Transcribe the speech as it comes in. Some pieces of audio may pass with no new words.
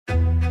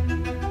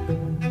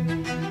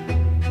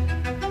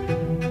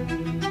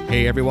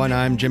Hey everyone,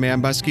 I'm Jim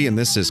Ambuske, and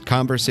this is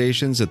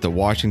Conversations at the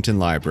Washington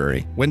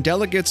Library. When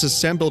delegates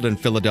assembled in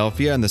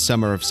Philadelphia in the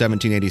summer of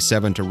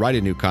 1787 to write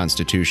a new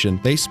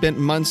constitution, they spent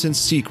months in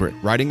secret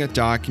writing a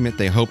document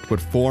they hoped would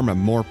form a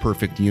more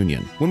perfect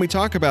union. When we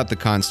talk about the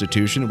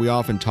Constitution, we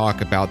often talk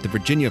about the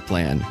Virginia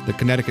Plan, the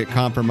Connecticut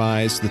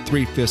Compromise, the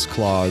Three-Fifths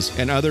Clause,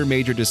 and other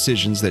major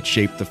decisions that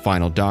shaped the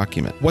final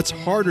document. What's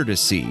harder to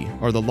see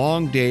are the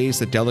long days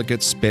the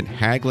delegates spent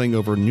haggling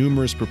over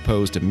numerous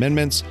proposed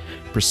amendments,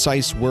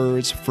 precise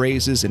words,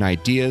 phrases, and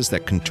ideas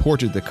that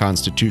contorted the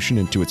Constitution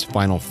into its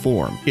final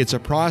form. It's a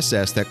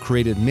process that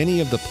created many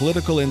of the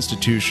political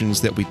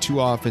institutions that we too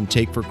often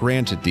take for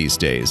granted these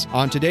days.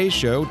 On today's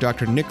show,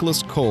 Dr.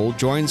 Nicholas Cole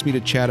joins me to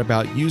chat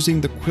about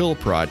using the Quill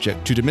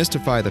Project to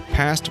demystify the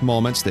past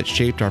moments that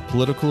shaped our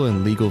political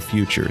and legal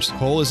futures.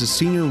 Cole is a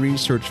senior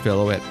research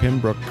fellow at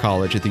Pembroke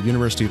College at the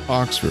University of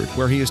Oxford,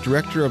 where he is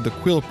director of the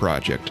Quill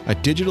Project, a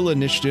digital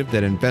initiative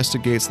that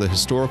investigates the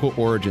historical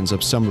origins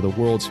of some of the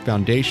world's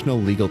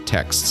foundational legal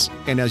texts.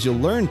 And as you'll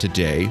learn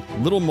today,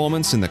 little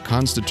moments in the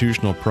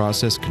constitutional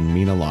process can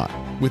mean a lot.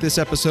 With this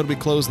episode, we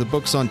close the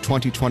books on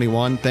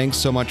 2021. Thanks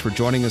so much for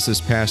joining us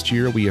this past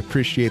year. We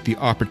appreciate the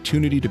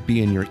opportunity to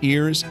be in your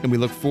ears, and we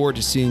look forward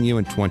to seeing you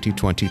in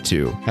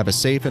 2022. Have a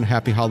safe and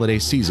happy holiday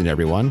season,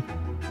 everyone.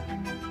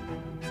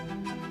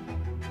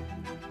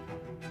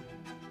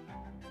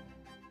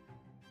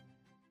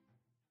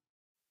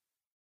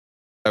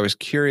 I was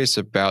curious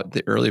about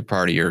the early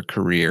part of your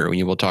career. When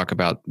you will talk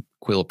about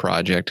Quill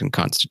Project and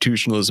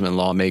constitutionalism and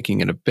lawmaking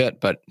in a bit,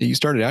 but you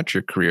started out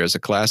your career as a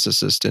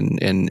classicist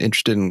and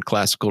interested in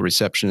classical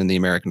reception in the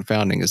American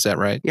founding. Is that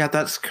right? Yeah,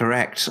 that's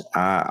correct.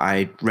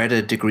 I read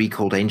a degree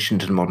called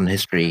Ancient and Modern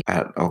History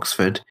at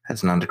Oxford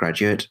as an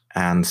undergraduate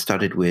and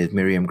studied with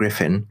Miriam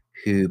Griffin,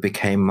 who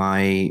became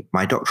my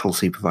doctoral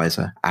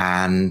supervisor.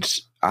 And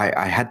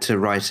I had to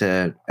write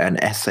an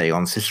essay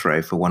on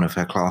Cicero for one of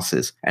her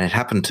classes, and it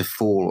happened to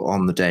fall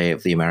on the day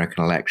of the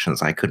American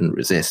elections. I couldn't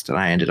resist, and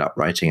I ended up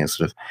writing a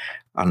sort of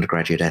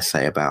undergraduate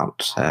essay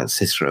about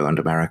Cicero and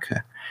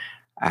America.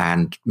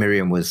 And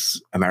Miriam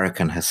was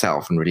American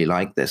herself and really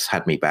liked this,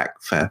 had me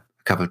back for a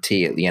cup of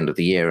tea at the end of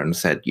the year and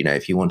said, you know,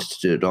 if you wanted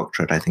to do a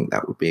doctorate, I think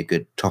that would be a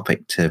good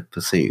topic to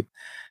pursue.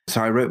 So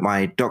I wrote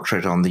my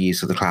doctorate on the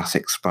use of the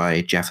classics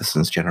by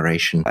Jefferson's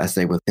generation as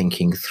they were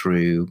thinking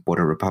through what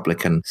a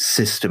Republican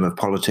system of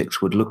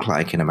politics would look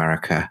like in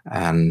America.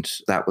 And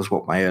that was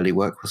what my early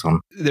work was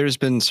on. There's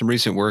been some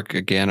recent work,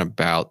 again,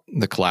 about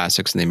the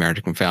classics and the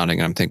American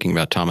founding. I'm thinking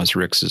about Thomas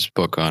Ricks's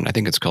book on, I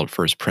think it's called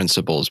First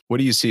Principles. What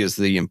do you see as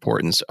the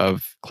importance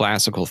of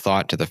classical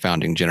thought to the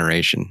founding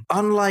generation?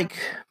 Unlike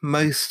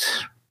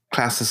most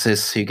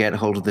classicists who get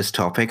hold of this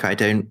topic, I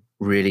don't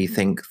really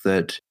think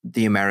that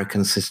the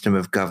American system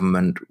of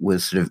government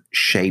was sort of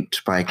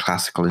shaped by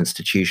classical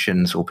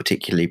institutions or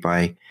particularly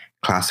by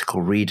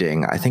classical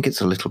reading. I think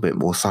it's a little bit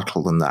more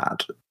subtle than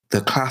that.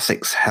 The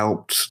classics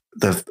helped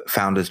the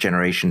founders'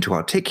 generation to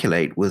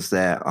articulate was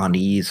their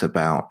unease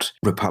about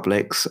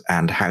republics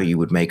and how you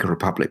would make a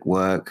republic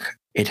work.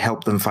 It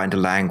helped them find a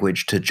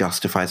language to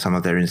justify some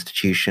of their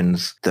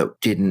institutions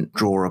that didn't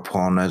draw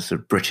upon as a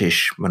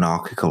British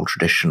monarchical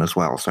tradition as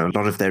well. So a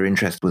lot of their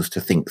interest was to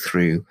think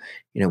through,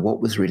 you know,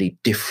 what was really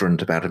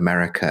different about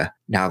America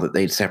now that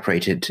they'd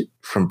separated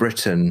from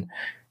Britain,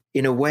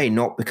 in a way,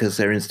 not because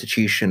their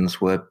institutions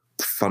were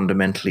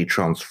fundamentally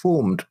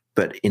transformed,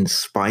 but in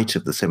spite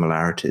of the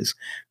similarities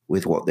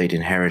with what they'd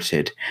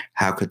inherited,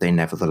 how could they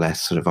nevertheless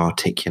sort of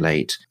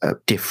articulate a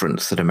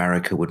difference that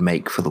America would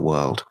make for the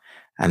world?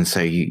 And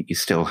so you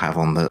still have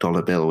on the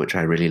dollar bill, which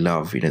I really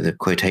love, you know, the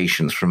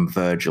quotations from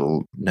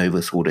Virgil,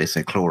 Novus Ordo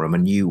Seclorum, a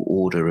new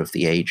order of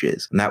the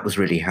ages. And that was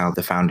really how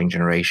the founding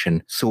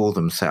generation saw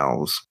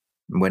themselves.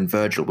 And when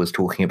Virgil was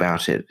talking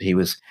about it, he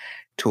was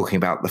talking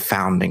about the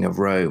founding of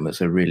Rome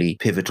as a really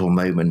pivotal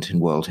moment in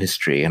world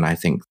history. And I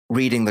think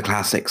reading the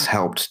classics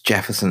helped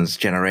Jefferson's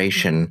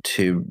generation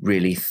to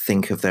really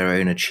think of their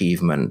own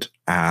achievement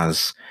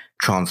as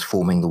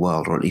transforming the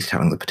world, or at least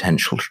having the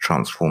potential to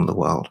transform the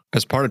world.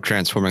 As part of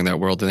transforming that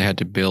world, they had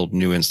to build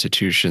new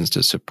institutions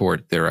to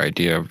support their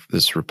idea of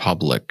this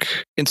republic.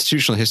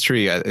 Institutional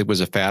history, it was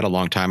a fad a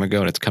long time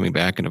ago, and it's coming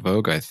back into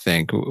vogue, I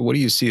think. What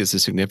do you see as the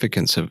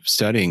significance of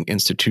studying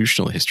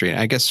institutional history? And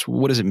I guess,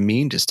 what does it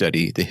mean to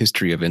study the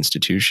history of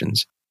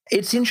institutions?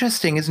 It's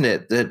interesting, isn't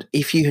it, that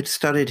if you had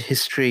studied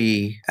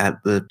history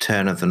at the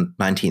turn of the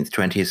 19th,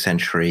 20th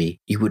century,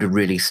 you would have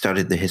really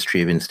studied the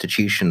history of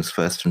institutions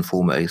first and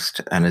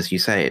foremost. And as you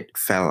say, it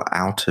fell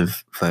out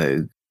of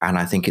vogue, and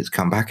I think it's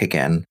come back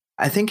again.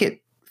 I think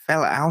it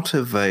fell out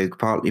of vogue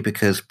partly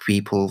because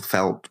people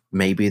felt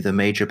maybe the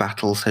major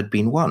battles had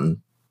been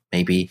won.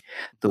 Maybe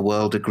the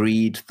world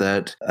agreed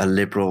that a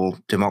liberal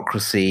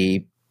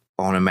democracy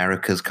on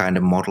America's kind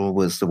of model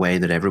was the way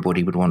that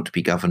everybody would want to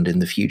be governed in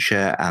the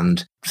future.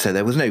 And so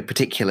there was no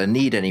particular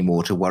need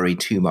anymore to worry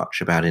too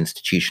much about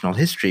institutional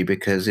history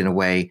because in a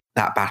way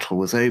that battle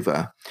was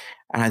over.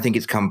 And I think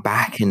it's come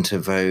back into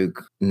vogue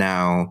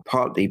now,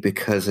 partly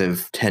because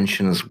of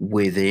tensions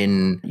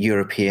within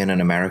European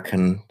and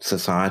American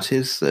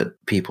societies that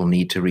people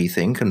need to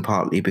rethink, and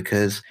partly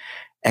because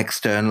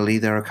externally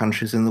there are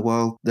countries in the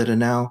world that are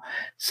now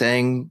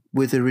saying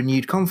with a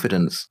renewed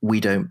confidence, we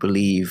don't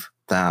believe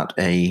that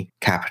a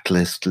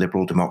capitalist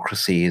liberal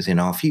democracy is in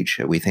our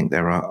future. We think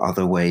there are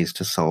other ways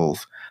to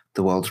solve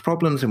the world's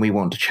problems, and we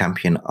want to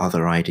champion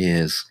other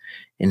ideas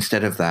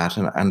instead of that.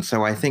 And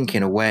so I think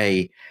in a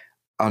way,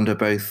 under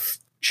both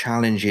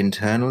challenge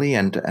internally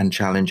and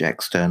challenge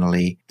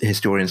externally, the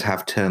historians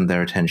have turned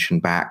their attention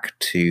back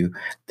to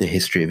the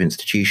history of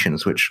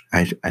institutions, which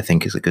I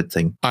think is a good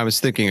thing. I was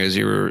thinking as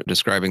you were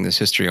describing this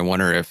history, I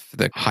wonder if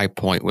the high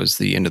point was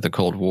the end of the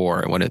Cold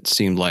War, when it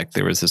seemed like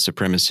there was the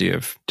supremacy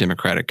of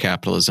democratic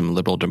capitalism,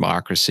 liberal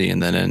democracy.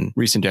 And then in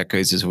recent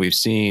decades, as we've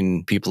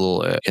seen,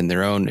 people in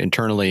their own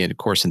internally, and of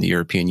course in the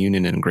European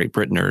Union and Great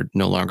Britain, are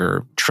no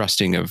longer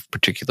trusting of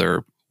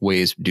particular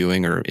ways of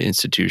doing or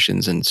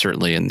institutions. And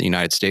certainly in the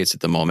United States at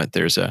the moment,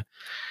 there's a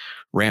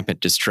rampant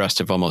distrust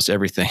of almost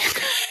everything.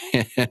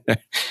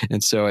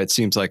 And so it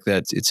seems like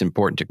that it's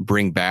important to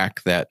bring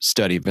back that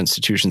study of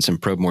institutions and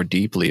probe more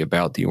deeply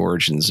about the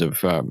origins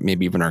of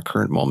maybe even our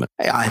current moment.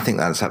 I think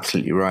that's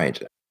absolutely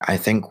right. I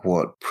think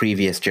what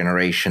previous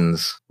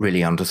generations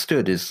really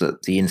understood is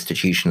that the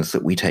institutions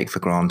that we take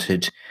for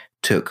granted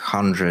took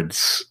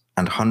hundreds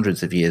and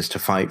hundreds of years to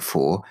fight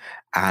for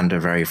and are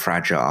very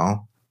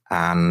fragile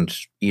and,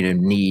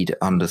 need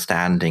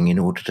understanding in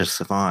order to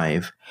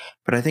survive.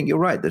 But I think you're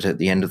right that at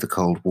the end of the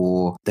Cold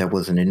War, there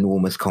was an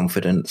enormous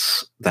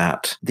confidence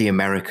that the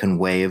American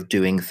way of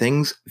doing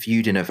things,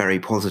 viewed in a very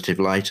positive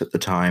light at the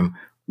time,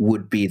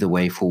 would be the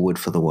way forward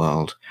for the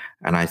world.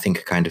 And I think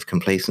a kind of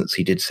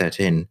complacency did set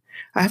in.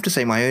 I have to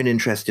say, my own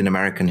interest in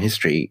American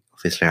history,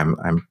 obviously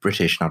I'm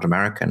British, not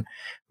American,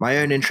 my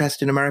own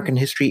interest in American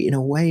history in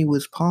a way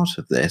was part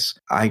of this.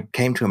 I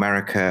came to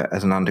America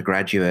as an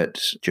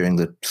undergraduate during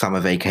the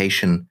summer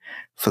vacation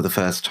for the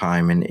first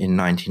time in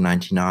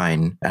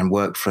 1999 and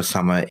worked for a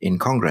summer in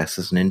Congress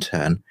as an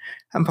intern.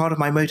 And part of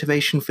my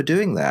motivation for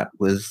doing that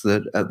was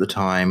that at the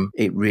time,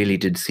 it really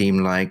did seem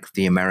like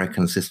the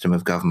American system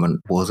of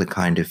government was a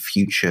kind of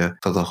future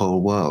for the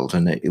whole world.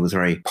 And it was a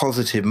very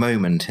positive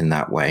moment in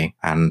that way.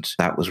 And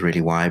that was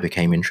really why I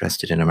became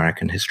interested in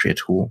American history at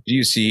all. Do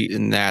you see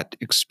in that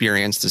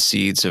experience the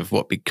seeds of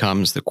what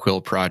becomes the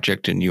Quill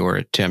Project in your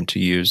attempt to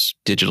use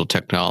digital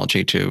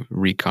technology to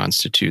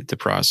reconstitute the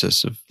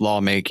process of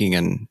lawmaking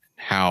and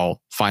how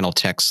final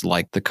texts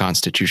like the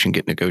Constitution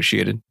get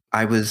negotiated?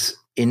 I was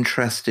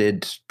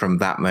interested from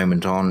that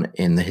moment on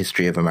in the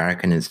history of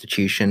American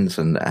institutions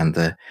and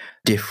the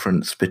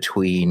difference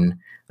between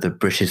the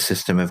British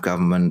system of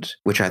government,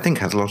 which I think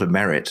has a lot of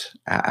merit.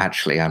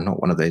 Actually, I'm not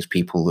one of those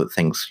people that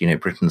thinks,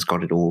 Britain's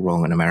got it all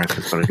wrong and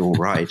America's got it all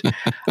right.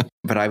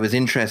 But I was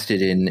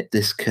interested in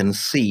this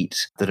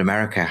conceit that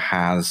America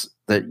has,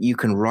 that you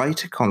can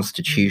write a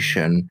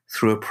constitution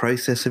through a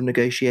process of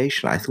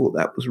negotiation. I thought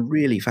that was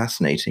really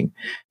fascinating.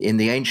 In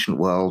the ancient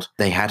world,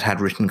 they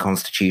had written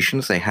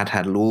constitutions, they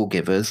had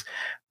lawgivers,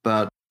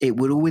 but it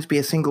would always be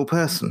a single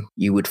person.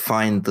 You would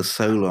find the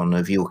Solon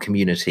of your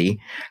community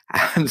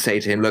and say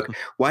to him, look,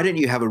 why don't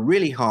you have a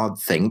really hard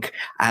think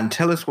and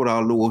tell us what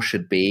our law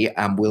should be,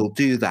 and we'll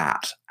do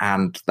that.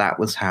 And that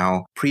was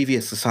how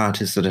previous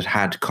societies that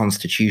had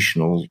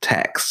constitutional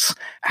texts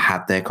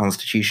had their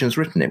constitutions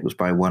written. It was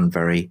by one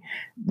very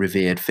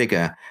revered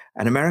figure.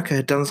 And America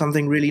had done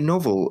something really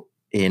novel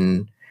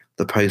in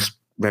the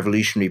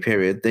post-revolutionary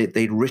period.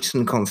 They'd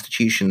written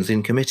constitutions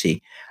in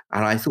committee.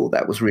 And I thought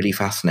that was really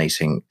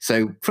fascinating.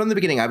 So from the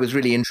beginning, I was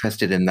really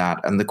interested in that.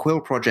 And the Quill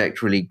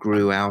Project really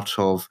grew out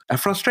of a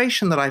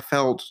frustration that I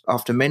felt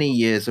after many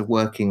years of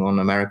working on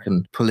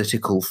American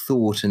political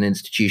thought and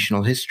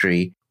institutional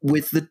history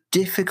with the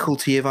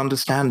difficulty of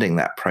understanding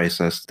that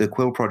process. The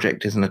Quill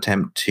Project is an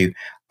attempt to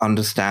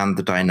understand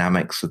the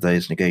dynamics of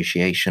those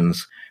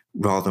negotiations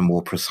rather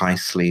more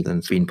precisely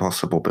than's been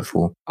possible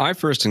before. I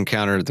first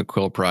encountered the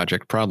Quill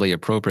Project, probably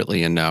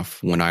appropriately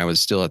enough, when I was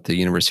still at the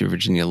University of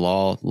Virginia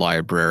Law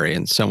Library,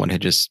 and someone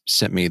had just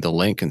sent me the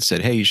link and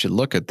said, hey, you should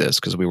look at this,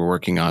 because we were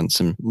working on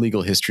some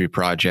legal history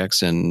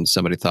projects, and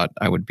somebody thought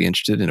I would be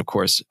interested. And of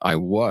course, I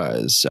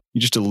was. You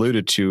just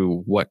alluded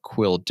to what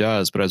Quill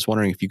does, but I was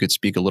wondering if you could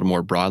speak a little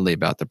more broadly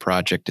about the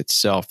project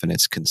itself and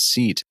its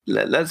conceit.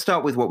 Let's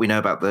start with what we know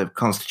about the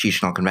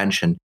Constitutional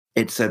Convention.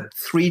 It's a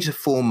 3 to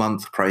 4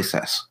 month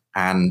process.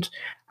 And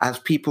as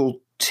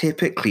people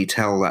typically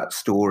tell that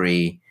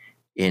story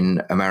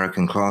in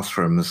American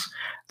classrooms,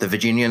 the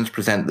Virginians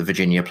present the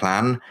Virginia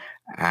plan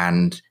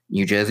and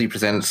New Jersey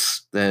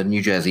presents the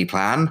New Jersey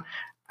plan,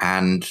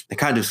 and they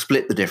kind of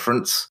split the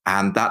difference,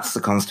 and that's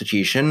the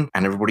Constitution,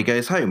 and everybody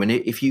goes home. And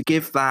if you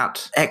give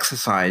that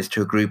exercise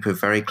to a group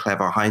of very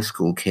clever high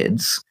school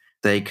kids,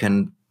 they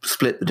can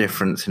split the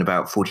difference in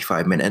about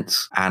 45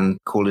 minutes and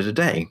call it a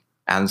day.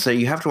 And so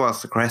you have to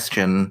ask the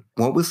question,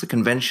 what was the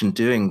convention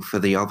doing for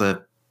the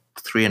other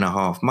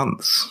 3.5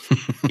 months?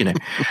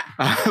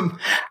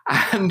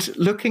 And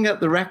looking at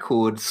the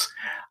records,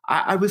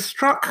 I was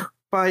struck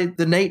by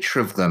the nature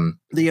of them.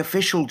 The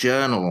official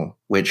journal,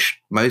 which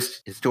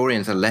most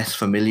historians are less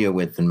familiar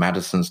with than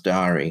Madison's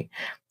diary,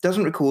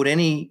 doesn't record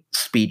any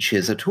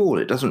speeches at all.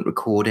 It doesn't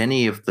record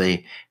any of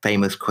the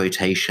famous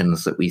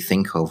quotations that we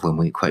think of when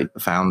we quote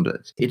the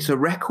founders. It's a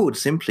record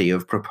simply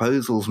of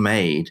proposals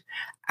made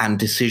and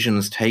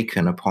decisions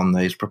taken upon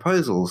those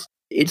proposals.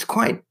 It's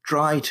quite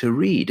dry to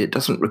read. It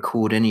doesn't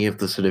record any of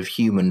the sort of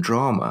human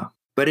drama,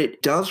 but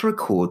it does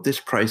record this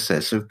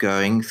process of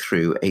going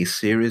through a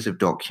series of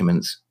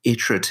documents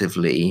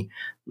iteratively,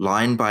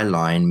 line by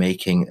line,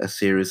 making a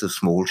series of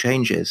small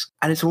changes.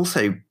 And it's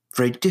also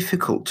very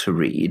difficult to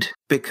read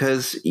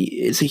because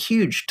it's a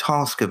huge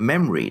task of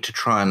memory to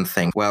try and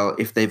think, well,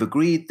 if they've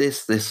agreed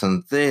this, this,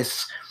 and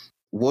this,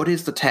 what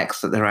is the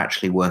text that they're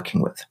actually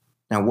working with?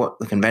 Now, what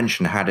the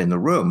convention had in the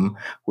room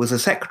was a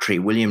secretary,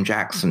 William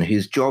Jackson,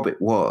 whose job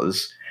it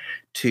was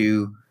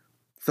to,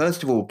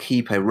 first of all,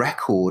 keep a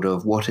record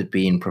of what had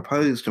been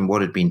proposed and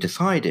what had been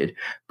decided,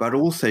 but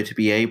also to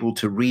be able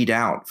to read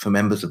out for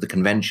members of the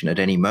convention at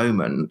any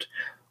moment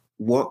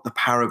what the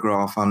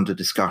paragraph under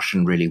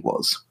discussion really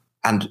was.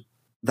 And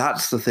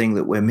that's the thing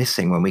that we're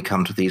missing when we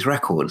come to these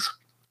records.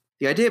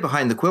 The idea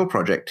behind the Quill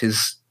Project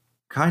is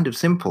kind of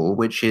simple,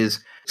 which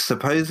is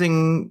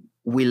supposing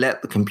we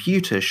let the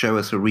computer show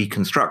us a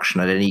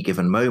reconstruction at any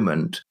given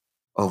moment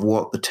of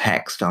what the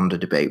text under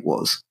debate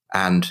was.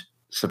 And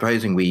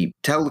supposing we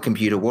tell the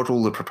computer what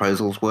all the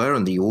proposals were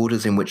and the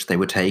orders in which they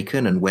were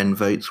taken and when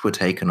votes were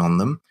taken on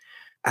them,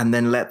 and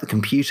then let the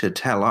computer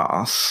tell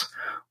us,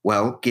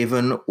 well,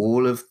 given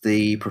all of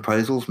the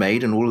proposals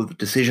made and all of the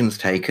decisions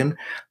taken,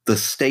 the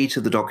state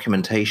of the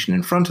documentation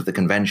in front of the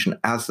convention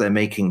as they're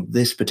making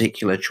this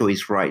particular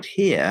choice right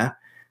here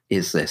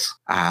is this.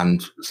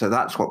 And so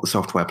that's what the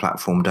software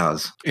platform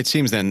does. It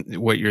seems then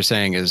what you're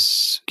saying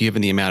is,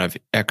 given the amount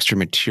of extra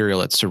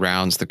material that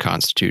surrounds the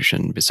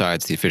Constitution,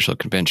 besides the official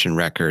convention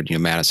record,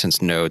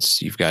 Madison's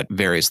notes, you've got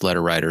various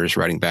letter writers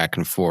writing back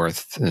and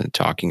forth,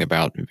 talking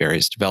about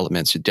various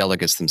developments,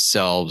 delegates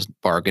themselves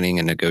bargaining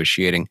and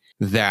negotiating,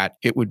 that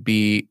it would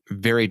be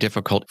very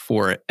difficult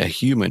for a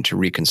human to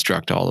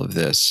reconstruct all of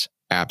this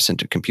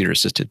absent of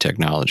computer-assisted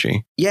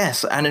technology.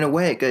 Yes, and in a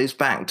way it goes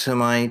back to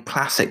my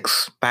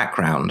classics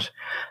background,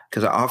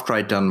 because after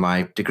I'd done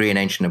my degree in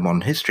ancient and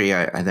modern history,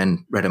 I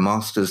then read a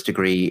master's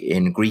degree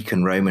in Greek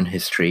and Roman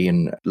history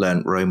and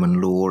learned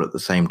Roman law at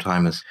the same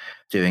time as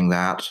doing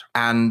that.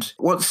 And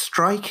what's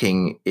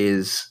striking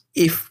is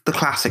if the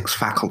classics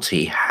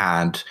faculty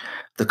had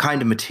the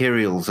kind of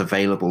materials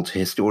available to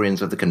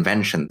historians of the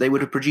convention, they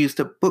would have produced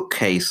a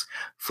bookcase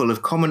full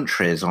of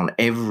commentaries on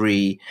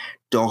every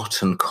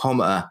dot and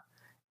comma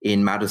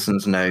in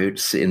Madison's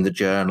notes, in the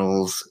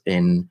journals,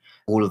 in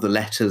all of the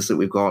letters that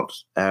we've got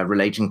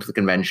relating to the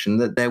convention,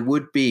 that there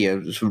would be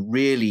a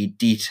really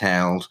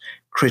detailed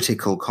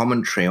critical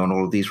commentary on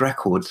all of these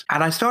records.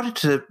 And I started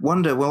to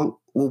wonder,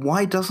 well,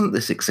 why doesn't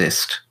this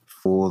exist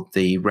for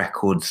the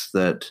records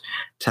that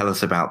tell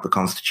us about the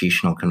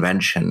Constitutional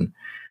Convention?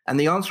 And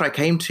the answer I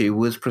came to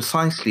was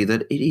precisely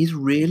that it is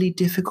really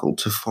difficult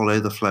to follow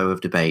the flow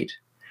of debate.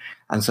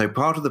 And so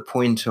part of the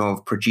point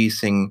of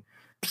producing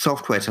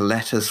software to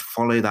let us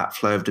follow that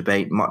flow of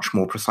debate much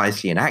more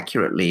precisely and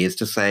accurately is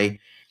to say,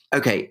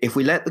 okay, if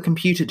we let the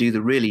computer do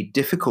the really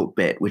difficult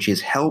bit, which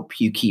is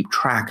help you keep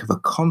track of a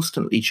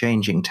constantly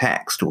changing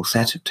text or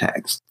set of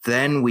text,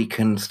 then we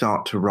can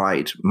start to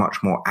write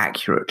much more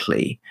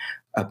accurately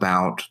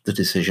about the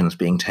decisions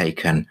being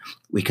taken.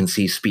 We can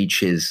see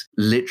speeches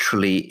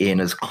literally in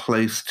as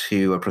close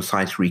to a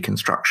precise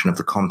reconstruction of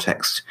the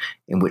context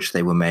in which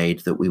they were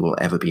made that we will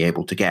ever be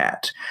able to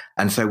get.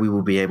 And so we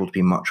will be able to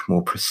be much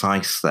more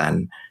precise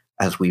then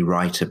as we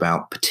write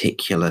about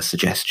particular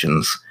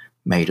suggestions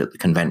made at the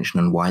convention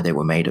and why they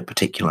were made at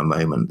particular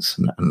moments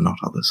and not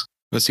others.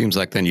 It seems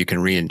like then you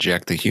can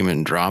re-inject the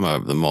human drama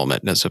of the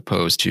moment as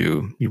opposed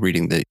to you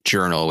reading the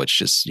journal, which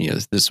just,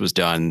 this was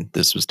done,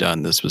 this was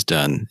done, this was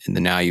done. And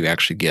then now you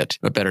actually get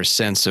a better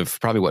sense of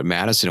probably what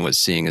Madison was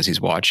seeing as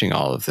he's watching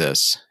all of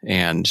this.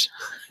 And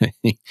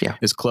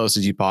as close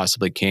as you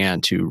possibly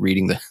can to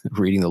reading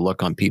the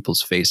look on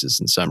people's faces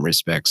in some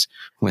respects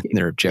when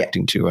they're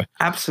objecting to it.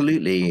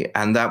 Absolutely.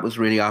 And that was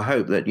really our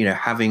hope that,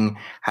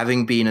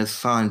 having been as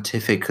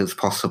scientific as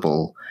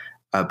possible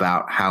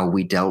about how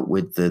we dealt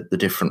with the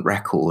different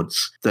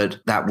records,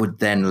 that would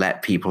then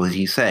let people, as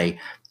you say,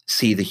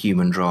 see the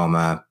human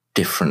drama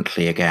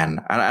differently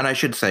again. And I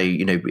should say,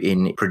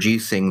 in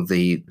producing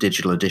the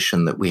digital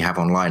edition that we have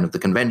online of the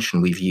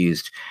convention, we've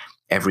used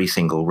every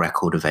single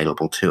record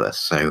available to us.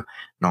 So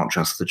not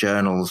just the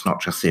journals,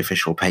 not just the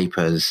official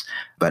papers,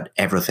 but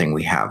everything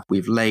we have.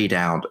 We've laid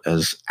out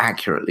as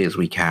accurately as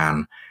we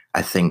can,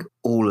 I think,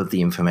 all of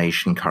the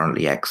information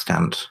currently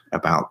extant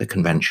about the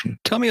convention.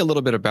 Tell me a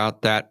little bit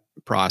about that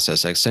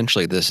process,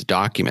 essentially this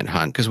document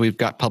hunt, because we've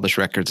got published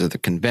records of the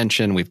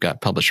convention, we've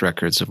got published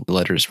records of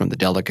letters from the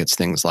delegates,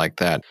 things like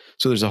that.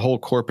 So there's a whole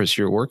corpus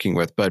you're working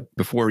with. But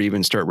before you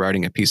even start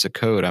writing a piece of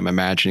code, I'm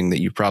imagining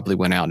that you probably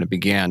went out and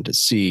began to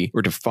see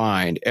or to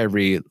find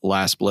every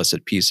last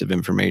blessed piece of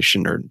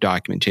information or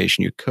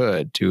documentation you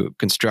could to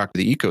construct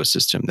the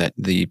ecosystem that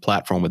the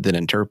platform would then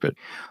interpret.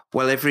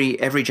 Well,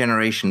 every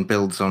generation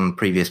builds on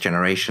previous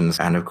generations.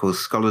 And of course,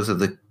 scholars of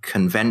the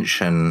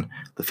convention,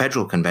 the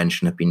Federal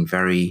Convention, have been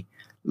very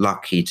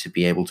lucky to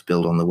be able to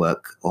build on the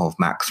work of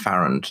Max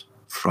Farrand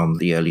from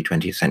the early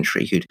 20th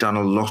century, who'd done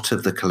a lot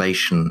of the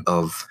collation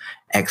of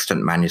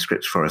extant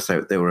manuscripts for us.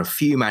 So there were a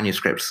few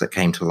manuscripts that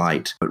came to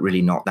light, but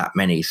really not that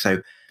many.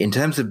 So in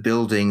terms of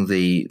building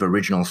the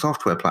original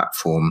software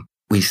platform,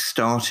 we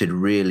started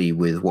really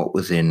with what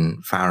was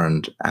in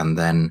Farrand and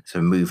then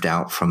sort of moved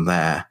out from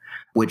there,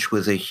 which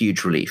was a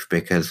huge relief,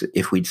 because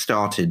if we'd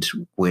started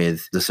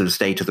with the sort of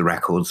state of the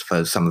records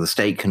for some of the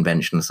state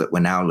conventions that we're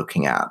now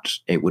looking at,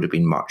 it would have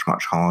been much,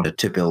 much harder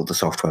to build the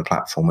software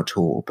platform at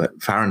all.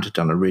 But Farrand had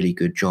done a really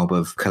good job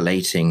of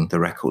collating the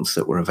records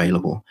that were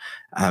available.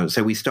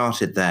 So we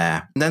started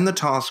there. And then the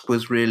task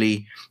was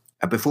really,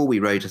 before we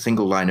wrote a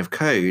single line of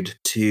code,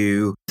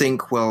 to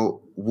think,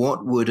 well,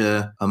 what would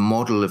a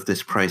model of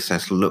this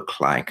process look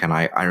like? And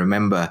I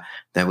remember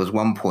there was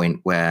one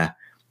point where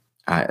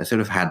I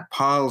sort of had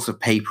piles of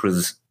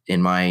papers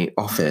in my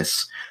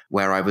office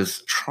where I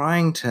was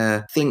trying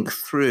to think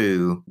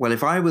through, well,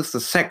 if I was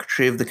the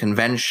secretary of the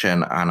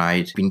convention and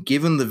I'd been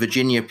given the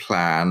Virginia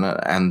plan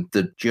and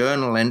the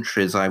journal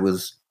entries I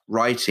was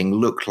writing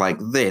looked like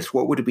this,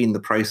 what would have been the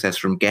process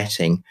from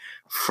getting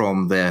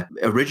from the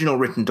original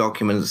written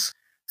documents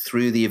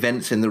through the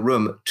events in the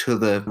room to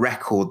the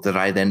record that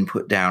I then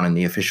put down in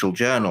the official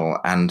journal?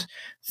 And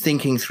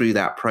thinking through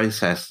that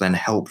process then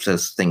helped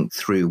us think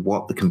through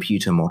what the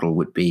computer model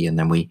would be. And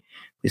then we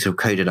sort of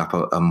coded up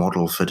a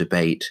model for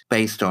debate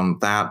based on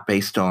that,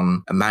 based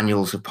on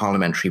manuals of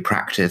parliamentary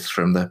practice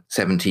from the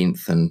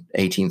 17th and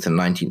 18th and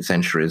 19th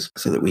centuries,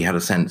 so that we had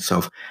a sense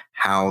of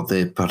how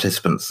the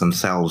participants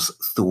themselves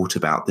thought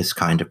about this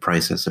kind of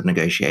process of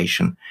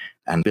negotiation,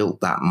 and built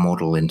that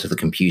model into the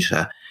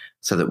computer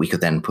so that we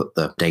could then put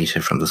the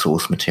data from the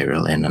source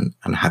material in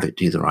and have it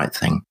do the right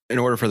thing. In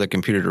order for the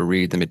computer to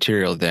read the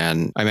material,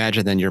 then I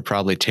imagine then you're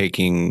probably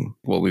taking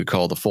what we would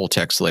call the full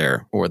text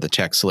layer, or the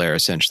text layer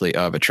essentially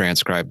of a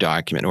transcribed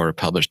document or a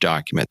published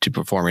document, to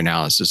perform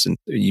analysis. And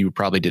you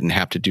probably didn't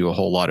have to do a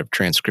whole lot of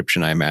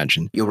transcription, I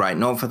imagine. You're right,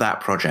 not for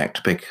that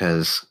project,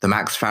 because the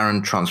Max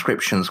Farrand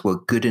transcriptions were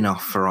good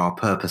enough for our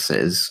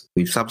purposes.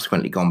 We've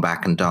subsequently gone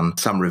back and done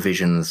some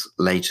revisions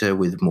later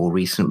with more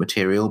recent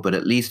material, but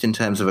at least in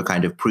terms of a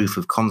kind of proof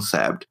of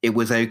concept, it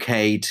was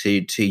okay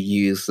to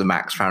use the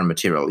Max Farrand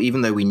material,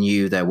 even though we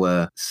knew there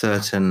were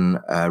certain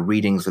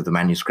readings of the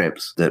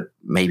manuscripts that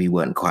maybe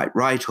weren't quite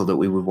right or that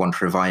we would want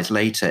to revise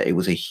later. It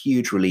was a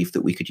huge relief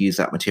that we could use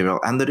that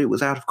material and that it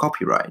was out of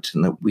copyright,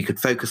 and that we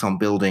could focus on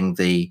building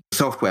the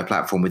software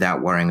platform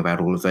without worrying about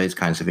all of those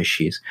kinds of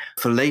issues.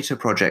 For later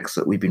projects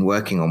that we've been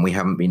working on, we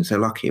haven't been so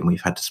lucky, and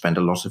we've had to spend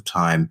a lot of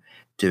time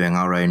doing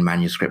our own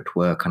manuscript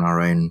work and our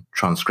own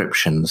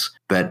transcriptions.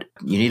 But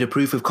you need a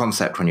proof of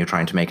concept when you're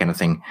trying to make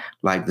anything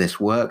like this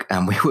work.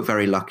 And we were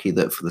very lucky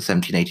that for the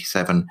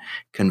 1787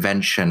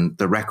 convention,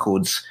 the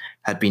records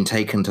had been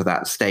taken to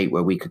that state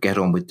where we could get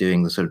on with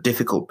doing the sort of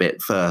difficult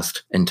bit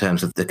first in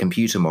terms of the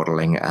computer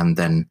modeling, and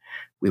then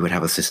we would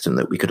have a system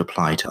that we could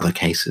apply to other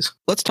cases.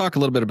 Let's talk a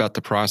little bit about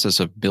the process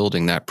of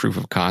building that proof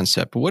of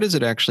concept. What does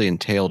it actually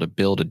entail to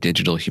build a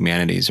digital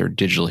humanities or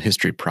digital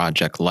history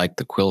project like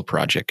the Quill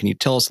Project? Can you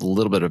tell us a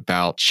little bit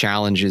about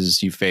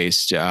challenges you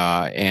faced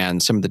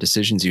and some of the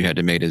decisions you had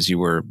to make as you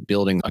were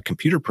building a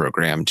computer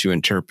program to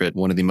interpret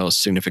one of the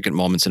most significant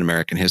moments in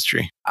American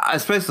history? I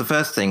suppose the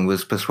first thing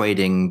was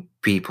persuading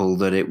people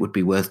that it would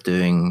be worth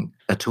doing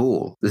at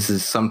all. This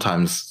is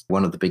sometimes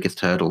one of the biggest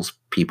hurdles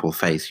people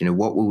face. You know,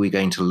 what were we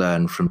going to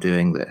learn from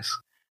doing this?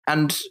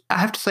 And I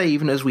have to say,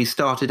 even as we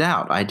started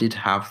out, I did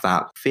have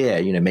that fear.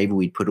 You know, maybe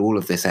we'd put all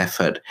of this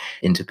effort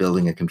into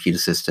building a computer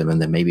system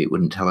and then maybe it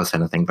wouldn't tell us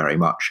anything very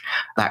much.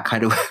 That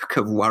kind of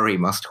worry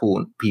must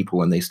haunt people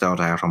when they start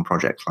out on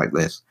projects like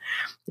this.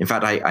 In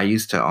fact, I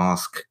used to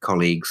ask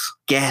colleagues,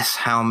 guess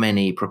how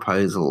many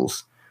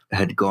proposals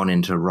had gone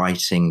into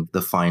writing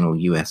the final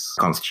US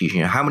Constitution.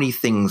 You know, how many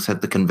things had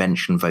the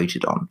convention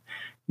voted on?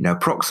 You know,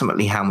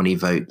 approximately how many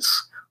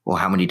votes or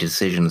how many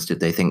decisions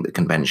did they think the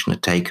convention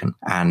had taken?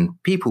 And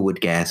people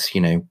would guess, you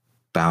know,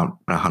 about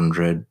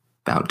 100,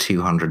 about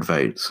 200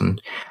 votes.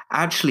 And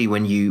actually,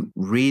 when you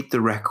read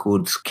the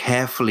records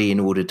carefully in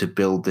order to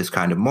build this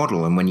kind of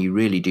model, and when you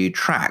really do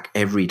track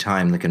every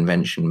time the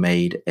convention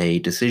made a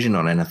decision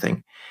on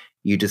anything,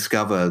 you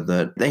discover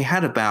that they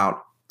had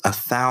about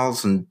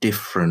 1,000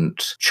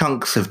 different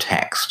chunks of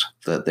text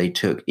that they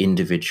took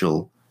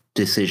individual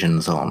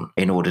decisions on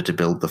in order to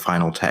build the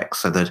final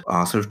text. So that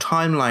our sort of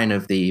timeline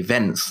of the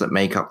events that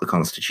make up the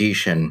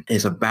Constitution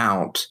is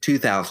about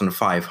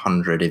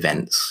 2,500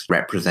 events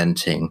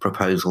representing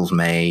proposals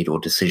made or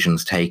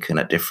decisions taken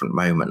at different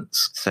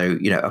moments. So,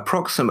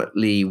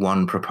 approximately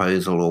one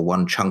proposal or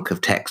one chunk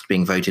of text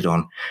being voted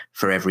on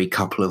for every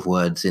couple of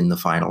words in the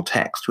final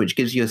text, which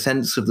gives you a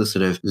sense of the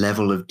sort of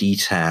level of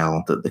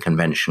detail that the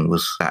convention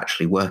was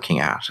actually working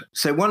at.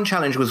 So one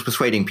challenge was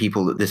persuading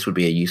people that this would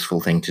be a useful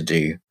thing to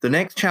do. The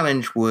next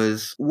challenge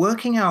was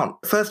working out,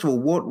 first of all,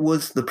 what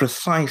was the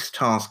precise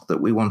task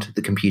that we wanted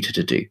the computer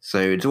to do. So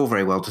it's all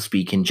very well to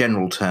speak in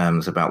general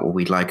terms about, well,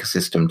 we'd like a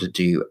system to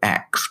do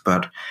X,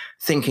 but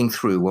thinking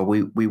through, well,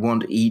 we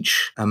want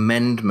each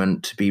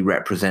amendment to be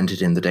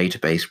represented in the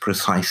database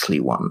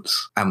precisely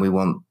once. And we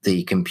want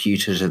the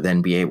computer to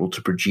then be able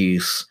to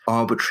produce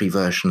arbitrary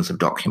versions of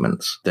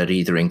documents that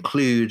either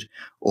include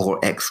or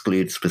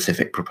exclude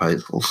specific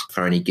proposals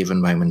for any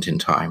given moment in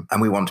time.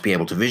 And we want to be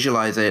able to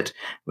visualize it.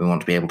 We want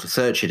to be able to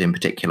search it in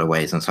particular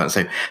ways and so on.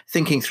 So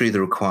thinking through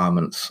the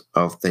requirements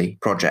of the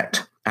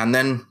project and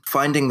then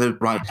finding the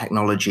right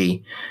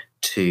technology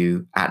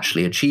to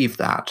actually achieve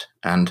that.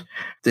 And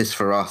this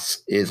for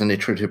us is an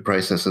iterative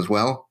process as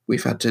well.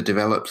 We've had to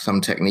develop some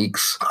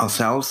techniques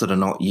ourselves that are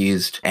not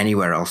used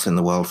anywhere else in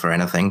the world for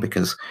anything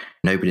because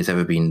nobody's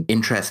ever been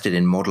interested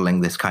in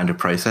modeling this kind of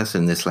process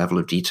in this level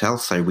of detail.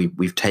 So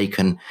we've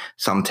taken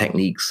some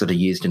techniques that are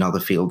used in other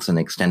fields and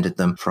extended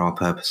them for our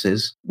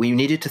purposes. We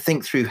needed to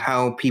think through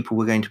how people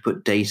were going to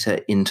put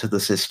data into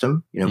the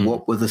system.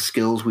 What were the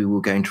skills we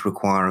were going to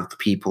require of the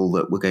people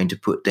that were going to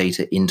put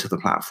data into the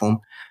platform?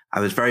 I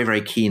was very,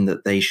 very keen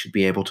that they should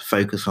be able to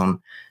focus on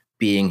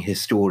being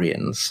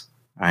historians.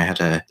 I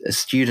had a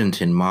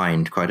student in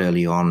mind quite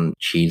early on.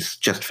 She's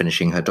just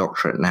finishing her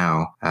doctorate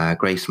now,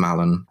 Grace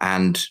Mallon,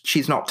 and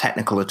she's not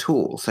technical at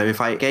all. So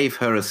if I gave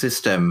her a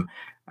system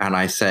and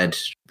I said,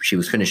 she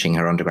was finishing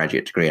her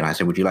undergraduate degree, and I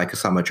said, would you like a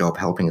summer job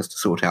helping us to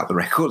sort out the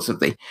records of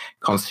the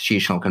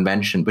Constitutional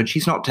Convention? But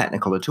she's not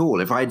technical at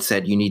all. If I'd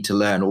said you need to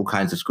learn all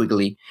kinds of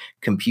squiggly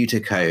computer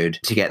code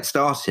to get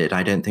started,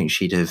 I don't think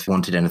she'd have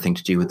wanted anything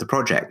to do with the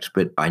project.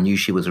 But I knew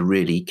she was a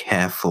really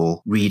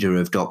careful reader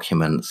of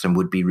documents and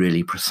would be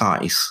really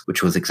precise,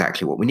 which was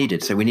exactly what we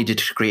needed. So we needed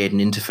to create an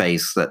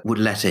interface that would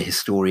let a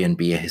historian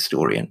be a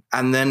historian.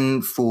 And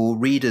then for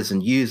readers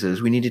and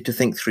users, we needed to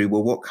think through,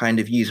 well, what kind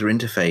of user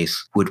interface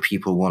would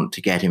people want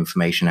to get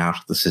information out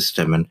of the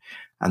system?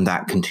 And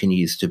that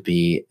continues to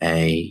be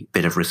a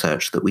bit of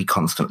research that we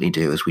constantly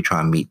do as we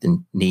try and meet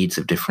the needs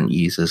of different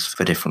users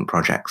for different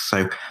projects.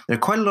 So there are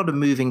quite a lot of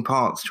moving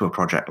parts to a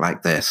project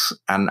like this.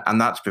 And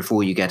that's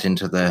before you get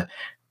into the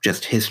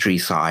just history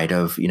side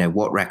of,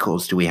 what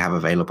records do we have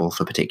available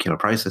for particular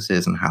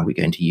processes and how are we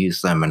going to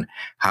use them and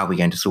how are we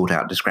going to sort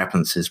out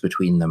discrepancies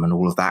between them and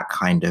all of that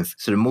kind of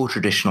sort of more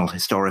traditional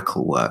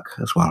historical work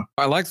as well.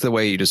 I like the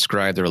way you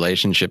describe the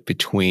relationship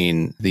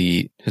between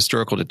the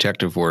historical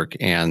detective work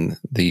and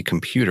the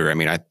computer. I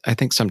mean, I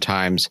think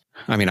sometimes,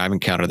 I've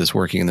encountered this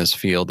working in this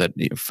field that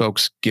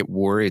folks get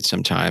worried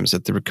sometimes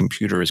that the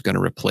computer is going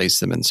to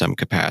replace them in some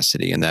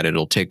capacity and that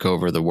it'll take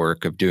over the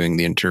work of doing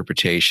the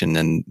interpretation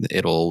and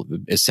it'll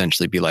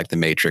essentially be like the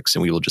Matrix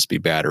and we will just be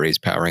batteries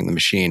powering the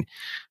machine.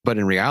 But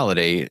in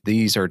reality,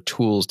 these are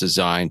tools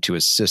designed to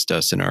assist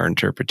us in our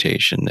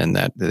interpretation and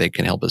that they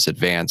can help us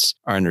advance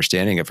our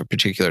understanding of a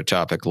particular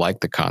topic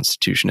like the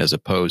Constitution, as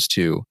opposed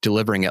to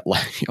delivering it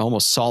like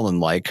almost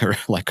Solon-like or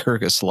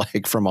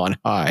Lycurgus-like from on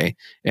high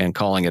and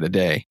calling it a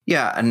day.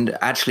 Yeah, and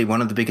actually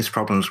one of the biggest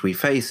problems we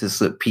face is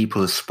that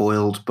people are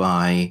spoiled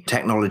by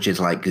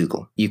technologies like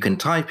Google. You can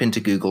type into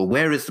Google,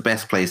 where is the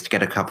best place to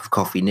get a cup of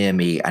coffee near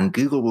me? And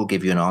Google will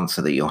give you an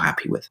answer that you're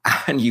happy with.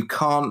 And you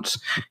can't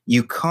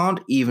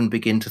even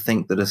begin to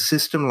think that a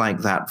system like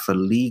that for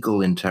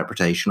legal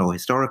interpretation or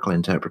historical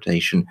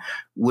interpretation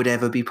would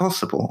ever be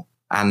possible.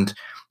 And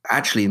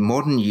actually,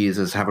 modern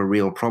users have a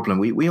real problem.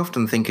 We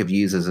often think of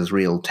users as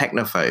real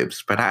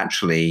technophobes, but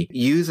actually,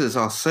 users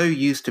are so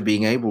used to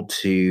being able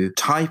to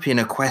type in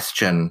a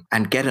question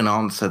and get an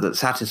answer that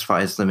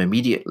satisfies them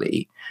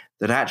immediately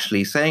that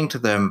actually saying to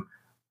them,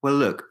 well,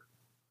 look,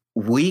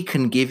 we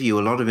can give you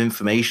a lot of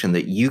information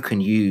that you can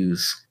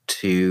use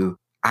to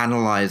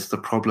analyze the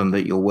problem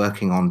that you're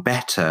working on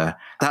better.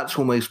 That's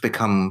almost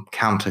become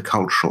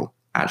countercultural.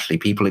 Actually,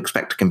 people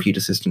expect a computer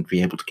system to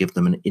be able to give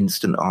them an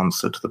instant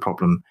answer to the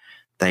problem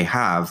they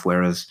have,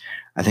 whereas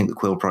I think the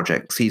Quill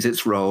project sees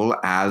its role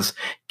as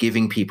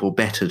giving people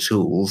better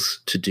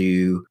tools to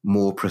do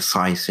more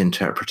precise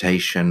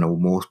interpretation or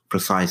more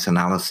precise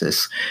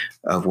analysis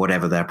of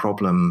whatever their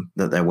problem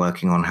that they're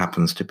working on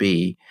happens to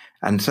be.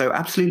 And so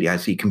absolutely, I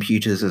see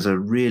computers as a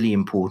really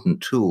important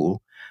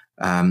tool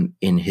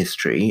in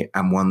history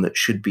and one that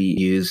should be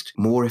used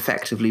more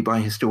effectively by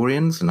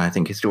historians. And I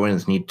think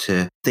historians need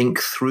to think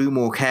through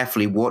more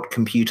carefully what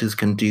computers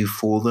can do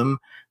for them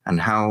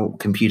and how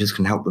computers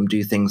can help them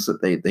do things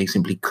that they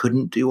simply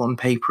couldn't do on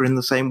paper in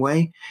the same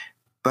way.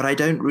 But I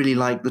don't really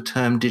like the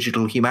term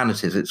digital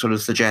humanities. It sort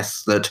of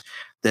suggests that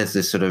there's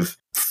this sort of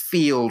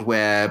field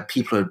where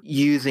people are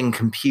using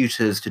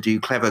computers to do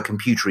clever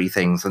computery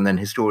things, and then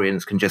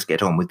historians can just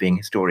get on with being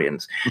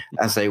historians,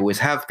 as they always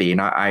have been.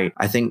 I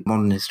think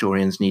modern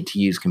historians need to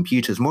use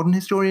computers. Modern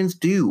historians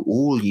do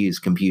all use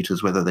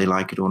computers, whether they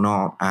like it or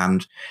not,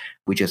 and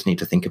we just need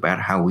to think about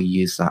how we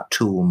use that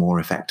tool more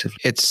effectively.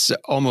 It's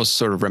almost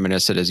sort of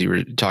reminiscent, as you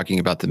were talking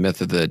about the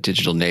myth of the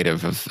digital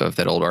native of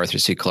that old Arthur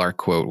C. Clarke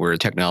quote, where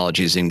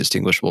technology is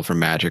indistinguishable from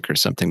magic or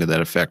something to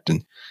that effect.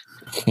 And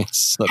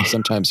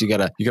sometimes you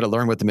gotta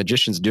learn what the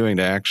magician's doing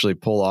to actually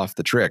pull off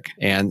the trick.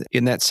 And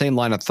in that same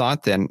line of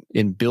thought, then,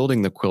 in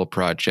building the Quill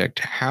project,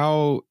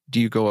 how do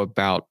you go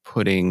about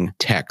putting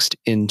text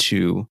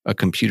into a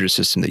computer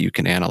system that you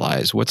can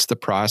analyze? What's the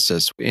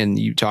process? And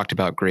you talked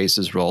about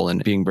Grace's role in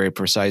being very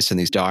precise in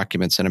these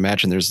documents. And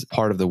imagine there's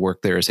part of the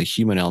work there is a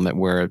human element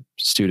where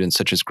students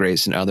such as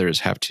Grace and others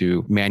have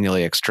to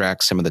manually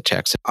extract some of the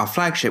text. Our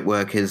flagship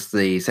work is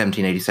the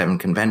 1787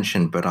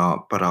 Convention, but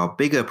our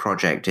bigger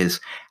project is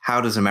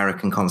how does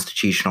American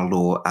constitutional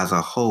law as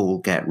a whole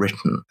get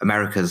written?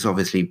 America's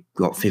obviously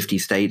got 50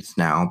 states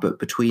now, but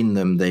between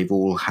them, they've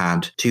all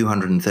had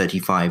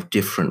 235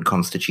 different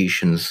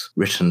constitutions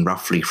written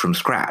roughly from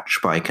scratch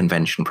by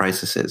convention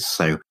processes.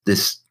 So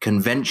this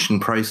convention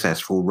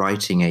process for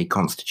writing a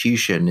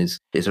constitution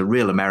is a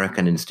real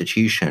American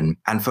institution.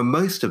 And for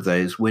most of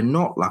those, we're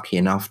not lucky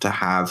enough to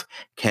have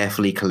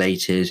carefully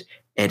collated,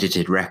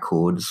 edited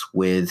records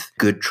with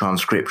good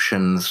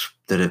transcriptions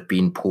that have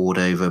been pored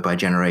over by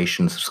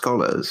generations of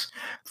scholars.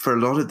 For a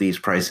lot of these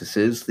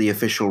processes, the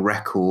official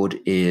record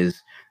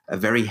is a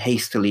very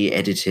hastily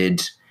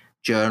edited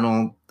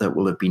journal that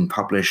will have been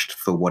published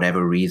for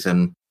whatever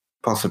reason,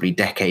 possibly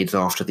decades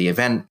after the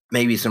event,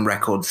 maybe some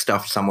records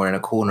stuffed somewhere in a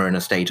corner in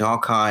a state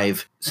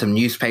archive, some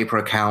newspaper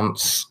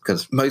accounts,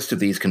 because most of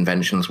these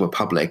conventions were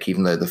public,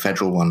 even though the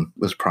federal one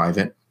was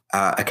private.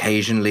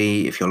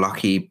 Occasionally, if you're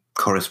lucky,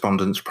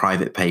 correspondence,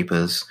 private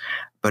papers,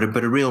 but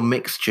a real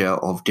mixture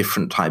of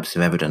different types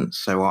of evidence.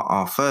 So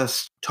our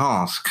first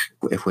task,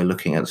 if we're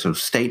looking at sort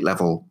of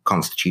state-level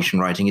constitution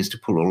writing, is to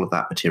pull all of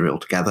that material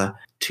together,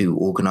 to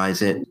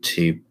organize it,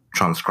 to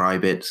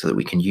transcribe it so that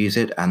we can use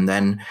it, and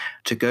then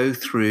to go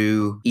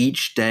through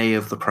each day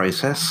of the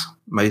process.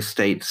 Most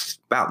states,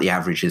 about the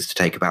average is to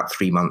take about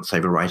 3 months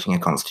over writing a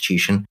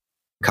constitution.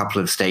 A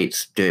couple of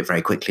states do it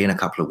very quickly in a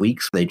couple of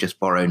weeks. They just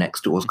borrow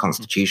next door's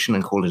constitution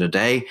and call it a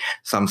day.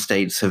 Some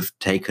states have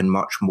taken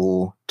much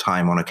more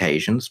time on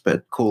occasions,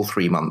 but call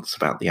 3 months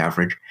about the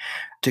average.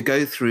 To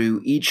go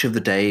through each of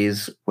the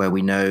days where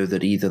we know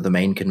that either the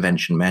main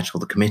convention met or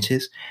the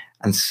committees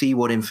and see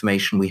what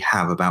information we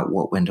have about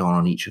what went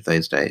on each of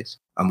those days.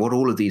 And what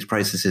all of these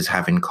processes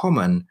have in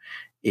common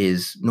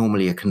is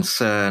normally a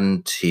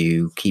concern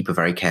to keep a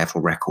very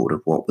careful record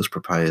of what was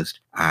proposed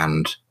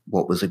and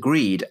what was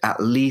agreed,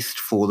 at least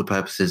for the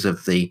purposes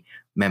of the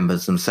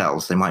members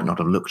themselves. They might not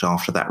have looked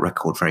after that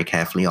record very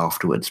carefully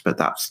afterwards, but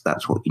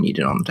that's what you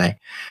needed on the day.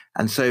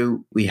 And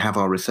so we have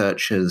our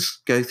researchers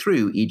go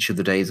through each of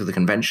the days of the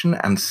convention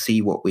and see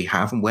what we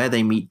have, and where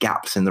they meet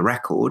gaps in the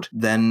record,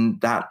 then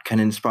that can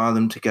inspire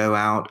them to go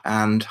out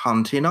and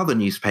hunt in other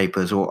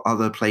newspapers or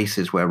other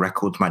places where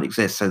records might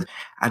exist. So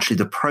actually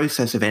the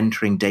process of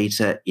entering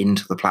data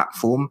into the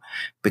platform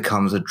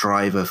becomes a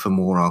driver for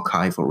more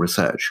archival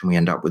research, and we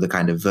end up with a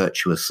kind of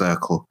virtuous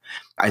circle.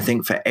 I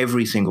think for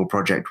every single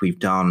project we've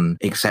done,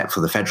 except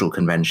for the Federal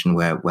Convention,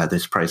 where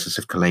this process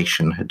of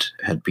collation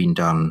had been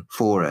done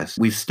for us,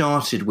 we've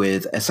started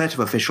with a set of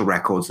official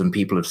records, and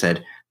people have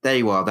said, there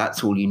you are,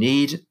 that's all you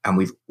need. And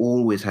we've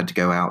always had to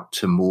go out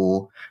to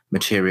more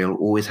material,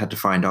 always had to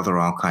find other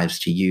archives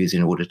to use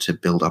in order to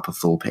build up a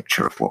full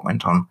picture of what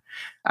went on.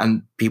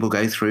 And people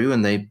go through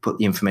and they put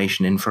the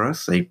information in for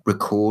us. They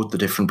record the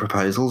different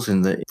proposals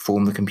in the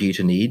form the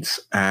computer needs,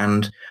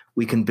 and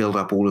we can build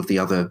up all of the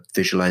other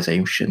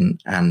visualization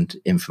and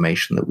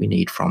information that we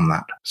need from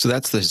that. So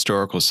that's the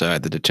historical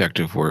side, the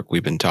detective work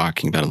we've been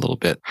talking about a little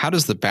bit. How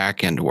does the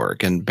back end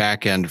work? And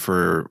back end,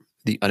 for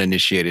the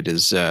uninitiated,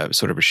 is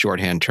sort of a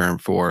shorthand term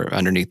for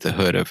underneath the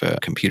hood of a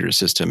computer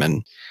system,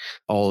 and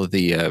all of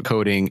the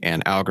coding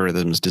and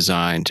algorithms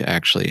designed to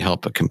actually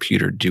help a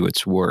computer do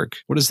its work.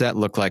 What does that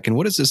look like? And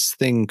what is this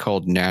thing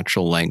called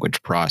natural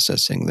language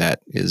processing that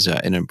is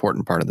an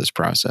important part of this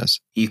process?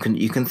 You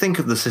can think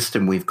of the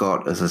system we've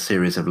got as a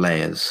series of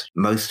layers.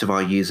 Most of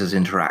our users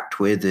interact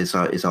with is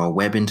our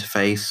web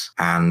interface,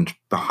 and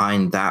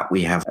behind that,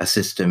 we have a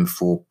system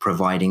for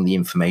providing the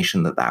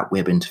information that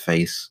web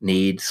interface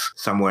needs.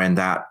 Somewhere in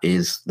that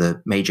is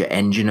the major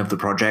engine of the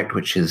project,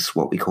 which is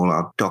what we call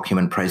our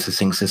document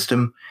processing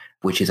system,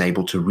 which is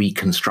able to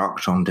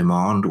reconstruct on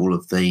demand all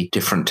of the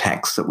different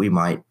texts that we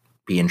might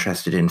be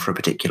interested in for a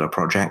particular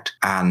project.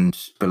 And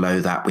below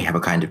that, we have a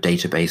kind of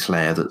database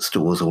layer that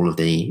stores all of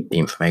the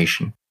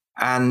information.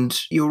 And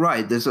you're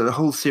right, there's a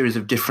whole series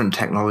of different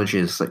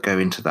technologies that go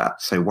into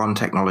that. So one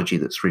technology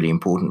that's really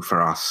important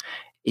for us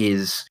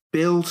is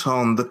built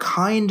on the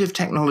kind of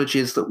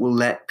technologies that will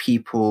let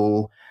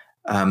people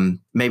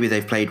Maybe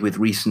they've played with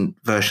recent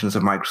versions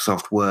of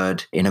Microsoft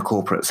Word in a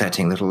corporate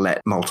setting that'll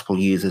let multiple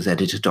users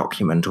edit a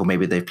document, or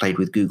maybe they've played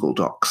with Google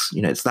Docs.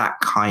 It's that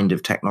kind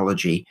of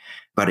technology,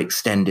 but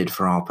extended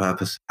for our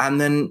purpose. And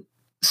then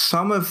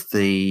some of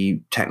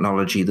the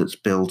technology that's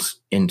built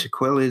into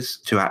Quill is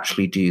to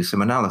actually do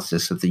some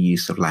analysis of the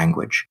use of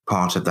language.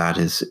 Part of that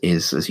is,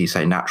 as you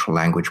say, natural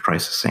language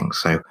processing.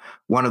 So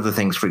one of the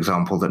things, for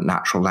example, that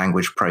natural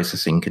language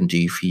processing can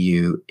do for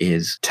you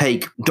is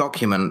take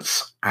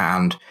documents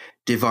and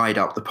divide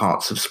up the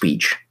parts of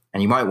speech.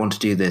 And you might want to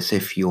do this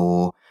if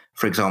you're,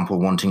 for example,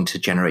 wanting to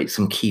generate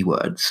some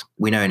keywords.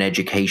 We know in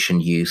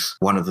education use,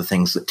 one of the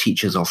things that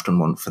teachers often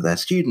want for their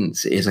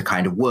students is a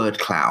kind of word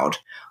cloud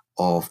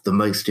of the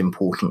most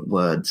important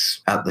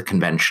words at the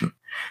convention.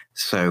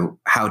 So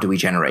how do we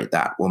generate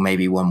that? Well,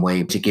 maybe one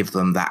way to give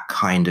them that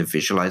kind of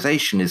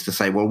visualization is to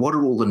say, well, what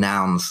are all the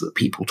nouns that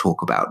people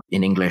talk about?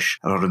 In English,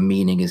 a lot of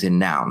meaning is in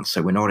nouns.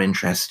 So we're not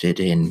interested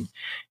in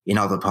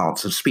other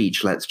parts of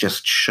speech. Let's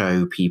just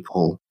show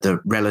people the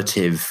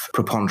relative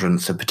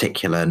preponderance of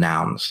particular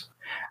nouns.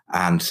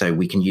 And so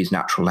we can use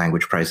natural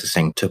language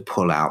processing to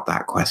pull out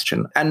that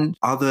question. And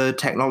other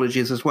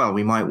technologies as well.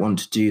 We might want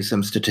to do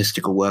some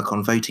statistical work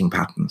on voting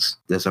patterns.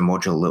 There's a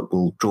module that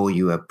will draw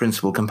you a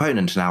principal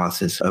component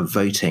analysis of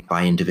voting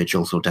by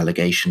individuals or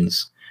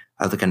delegations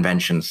of the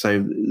convention. So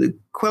the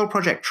Quill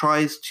project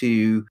tries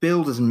to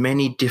build as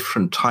many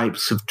different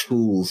types of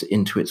tools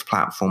into its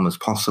platform as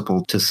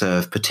possible to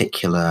serve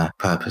particular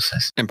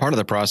purposes. And part of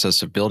the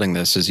process of building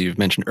this, as you've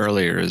mentioned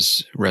earlier,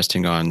 is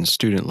resting on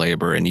student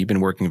labor. And you've been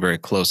working very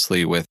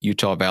closely with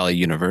Utah Valley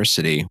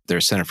University,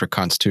 their Center for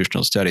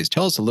Constitutional Studies.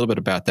 Tell us a little bit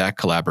about that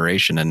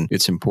collaboration and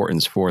its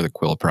importance for the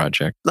Quill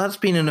project. That's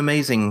been an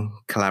amazing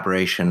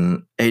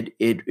collaboration.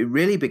 It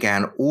really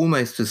began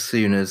almost as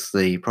soon as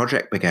the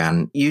project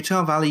began.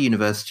 Utah Valley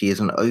University is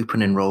an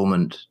open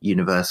enrollment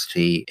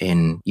university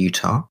in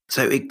Utah.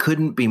 So it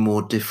couldn't be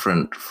more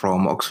different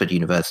from Oxford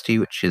University,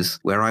 which is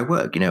where I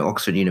work.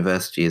 Oxford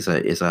University is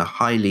a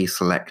highly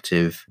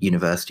selective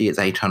university. It's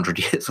 800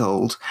 years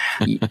old.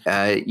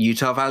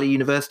 Utah Valley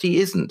University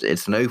isn't.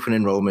 It's an open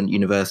enrollment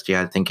university.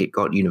 I think it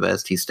got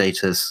university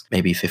status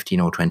maybe 15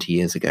 or 20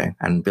 years ago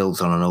and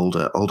builds on an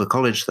older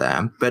college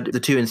there. But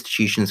the two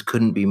institutions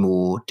couldn't be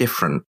more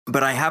different.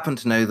 But I happen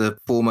to know the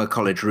former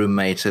college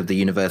roommate of the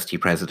university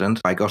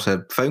president. I got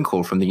a phone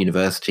call from the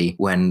university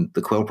when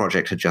the Quill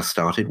project had just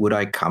started. Would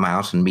I come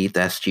out and meet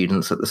their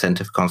students at the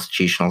Center for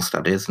Constitutional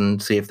Studies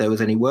and see if there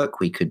was any work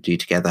we could do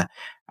together?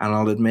 And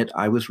I'll admit,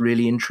 I was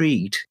really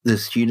intrigued. The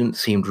students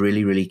seemed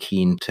really, really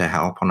keen to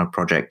help on a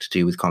project to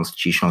do with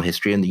constitutional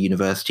history, and the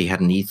university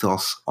had an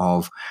ethos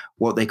of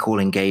what they call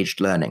engaged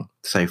learning.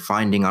 So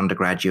finding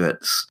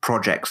undergraduates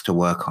projects to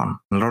work on.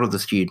 A lot of the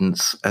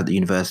students at the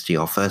university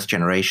are first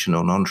generation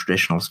or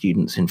non-traditional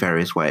students in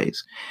various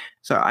ways.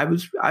 So I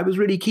was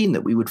really keen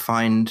that we would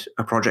find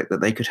a project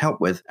that they could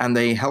help with. And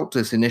they helped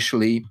us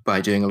initially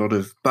by doing a lot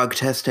of bug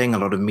testing, a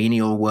lot of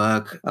menial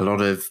work, a lot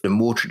of the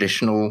more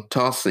traditional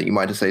tasks that you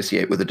might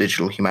associate with a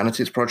digital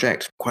humanities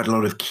project, quite a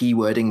lot of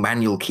keywording,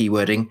 manual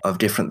keywording of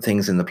different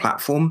things in the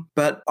platform.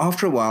 But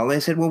after a while,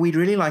 they said, well, we'd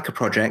really like a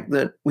project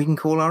that we can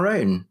call our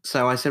own.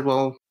 So I said,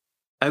 well,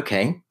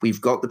 okay,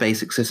 we've got the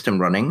basic system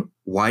running.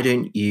 Why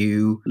don't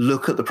you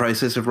look at the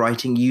process of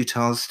writing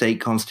Utah's state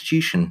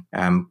constitution?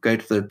 Go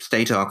to the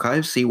state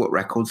archives, see what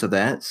records are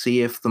there,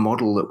 see if the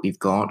model that we've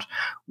got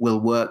will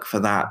work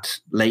for that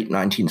late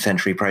 19th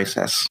century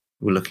process.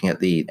 We're looking at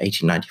the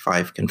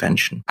 1895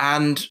 convention.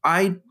 And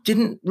I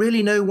didn't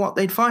really know what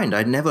they'd find.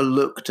 I'd never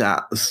looked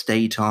at the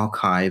state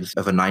archives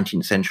of a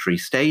 19th century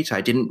state. I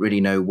didn't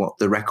really know what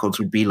the records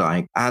would be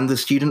like. And the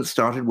students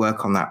started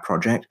work on that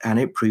project, and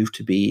it proved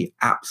to be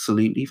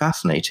absolutely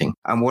fascinating.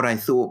 And what I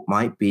thought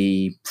might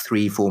be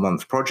 3-4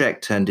 months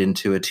project turned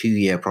into a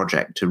 2-year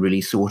project to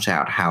really sort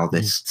out how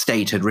this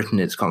state had written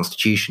its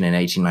constitution in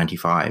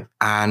 1895,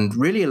 and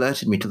really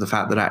alerted me to the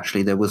fact that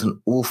actually there was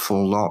an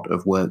awful lot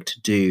of work to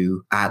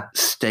do at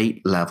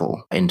state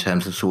level in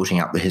terms of sorting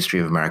out the history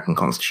of American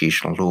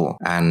constitutional law,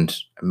 and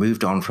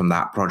moved on from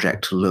that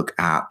project to look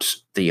at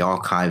the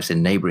archives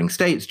in neighboring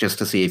states just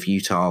to see if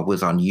Utah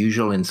was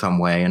unusual in some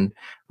way, and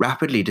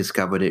rapidly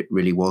discovered it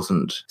really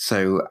wasn't.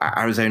 So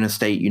Arizona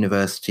State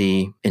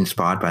University,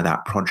 inspired by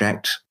that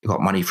project, got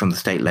money from the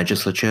state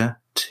legislature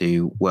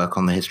to work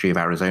on the history of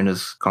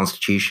Arizona's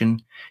constitution.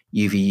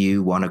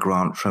 UVU won a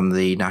grant from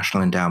the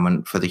National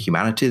Endowment for the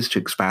Humanities to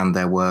expand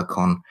their work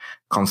on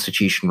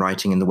constitution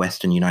writing in the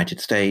Western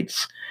United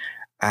States.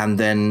 And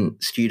then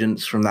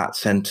students from that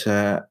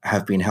center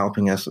have been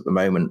helping us at the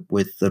moment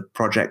with the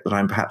project that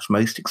I'm perhaps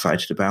most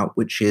excited about,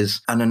 which is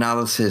an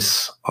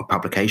analysis or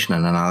publication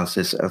and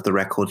analysis of the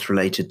records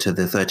related to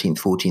the 13th,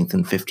 14th,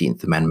 and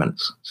 15th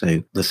Amendments.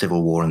 So the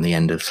Civil War and the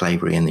end of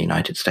slavery in the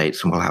United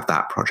States. And we'll have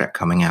that project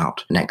coming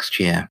out next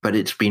year. But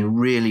it's been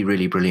really,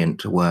 really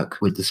brilliant to work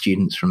with the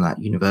students from that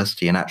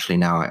university. And actually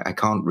now I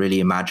can't really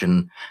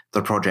imagine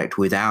the project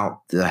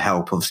without the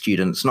help of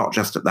students, not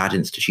just at that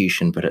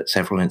institution, but at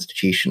several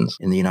institutions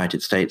in the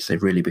United States,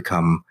 they've really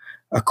become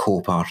a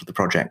core part of the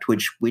project,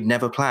 which we'd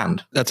never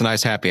planned. That's a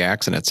nice happy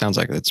accident. It sounds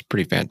like that's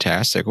pretty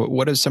fantastic.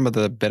 What are some of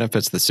the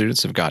benefits the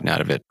students have gotten out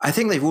of it? I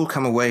think they've all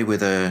come away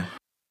with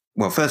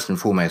first and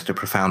foremost, a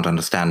profound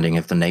understanding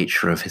of the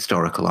nature of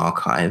historical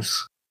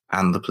archives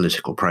and the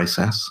political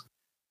process,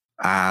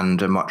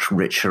 and a much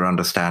richer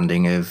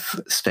understanding of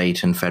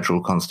state and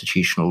federal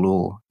constitutional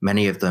law.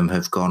 Many of them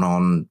have gone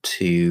on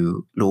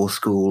to law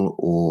school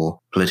or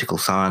political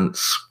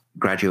science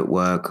graduate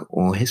work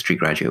or history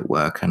graduate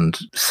work, and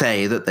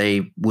say that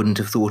they wouldn't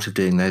have thought of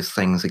doing those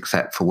things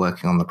except for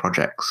working on the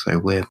project. So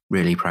we're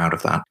really proud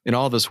of that. In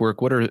all of this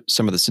work, what are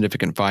some of the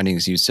significant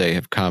findings you say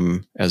have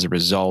come as a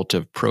result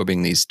of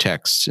probing these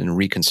texts and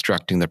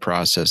reconstructing the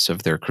process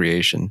of their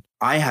creation?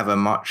 I have a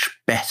much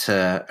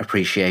better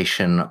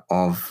appreciation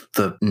of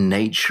the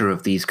nature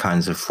of these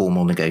kinds of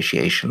formal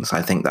negotiations.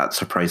 I think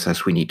that's a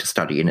process we need to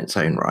study in its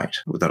own right,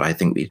 that I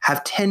think we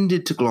have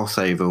tended to gloss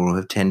over or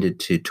have tended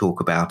to talk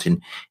about in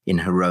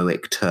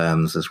heroic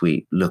terms as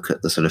we look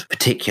at the sort of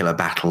particular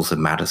battles of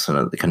Madison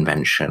at the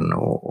convention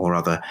or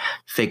other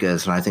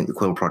figures. And I think the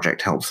Quill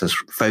Project helps us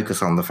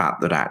focus on the fact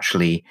that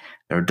actually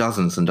there are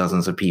dozens and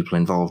dozens of people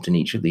involved in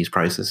each of these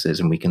processes,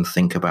 and we can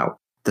think about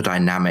the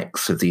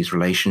dynamics of these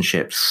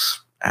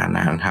relationships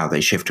and how they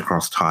shift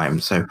across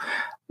time. So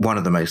one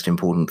of the most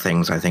important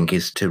things, I think,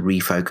 is to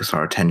refocus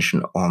our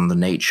attention on the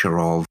nature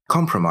of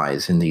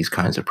compromise in these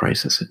kinds of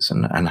processes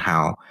and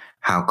how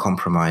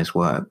compromise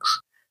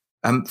works.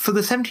 For the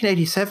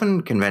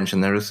 1787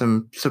 convention, there are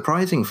some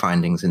surprising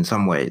findings in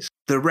some ways.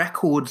 The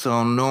records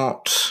are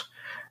not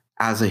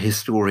as a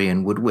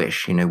historian would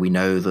wish. We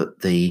know that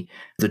the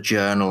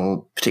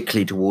journal,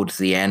 particularly towards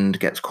the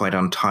end, gets quite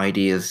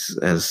untidy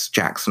as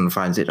Jackson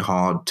finds it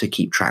hard to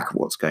keep track of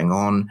what's going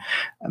on.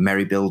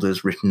 Mary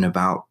Builder's written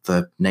about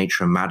the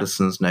nature of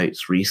Madison's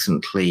notes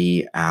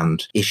recently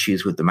and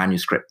issues with the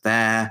manuscript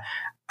there,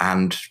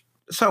 and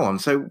so on.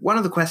 So one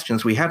of the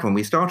questions we had when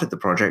we started the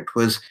project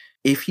was,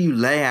 if you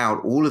lay out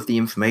all of the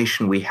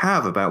information we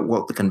have about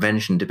what the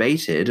convention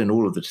debated and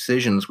all of the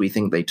decisions we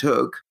think they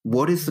took,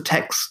 what is the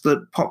text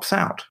that pops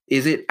out?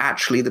 Is it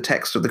actually the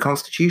text of the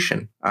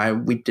Constitution?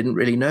 We didn't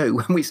really know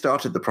when we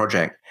started the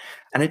project.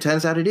 And it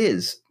turns out it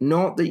is.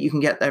 Not that you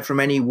can get there from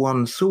any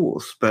one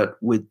source, but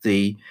with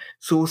the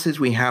sources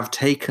we have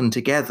taken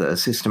together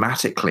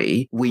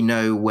systematically, we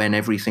know when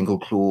every single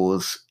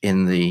clause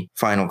in the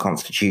final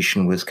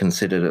Constitution was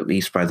considered, at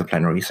least by the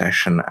plenary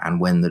session,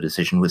 and when the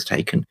decision was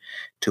taken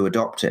to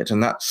adopt it.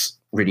 And that's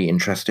really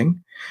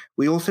interesting.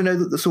 We also know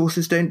that the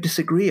sources don't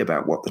disagree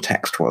about what the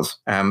text was.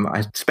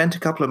 I spent a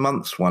couple of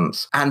months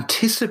once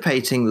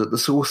anticipating that the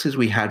sources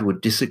we had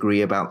would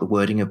disagree about the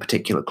wording of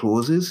particular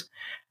clauses,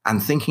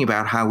 and thinking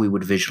about how we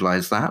would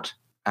visualize that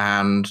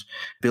and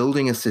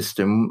building a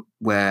system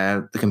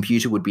where the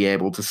computer would be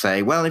able to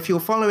say, well, if you're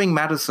following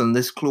Madison,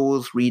 this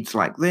clause reads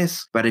like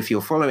this, but if you're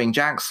following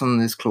Jackson,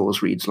 this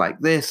clause reads like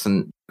this.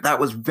 And that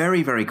was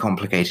very, very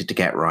complicated to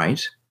get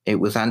right. It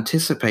was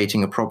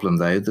anticipating a problem,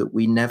 though, that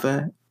we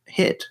never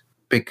hit,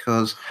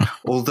 because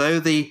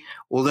although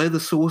the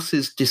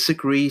sources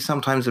disagree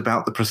sometimes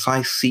about the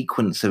precise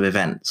sequence of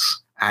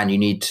events, and you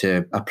need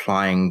to,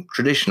 applying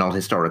traditional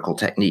historical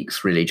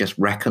techniques, really just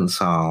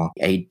reconcile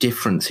a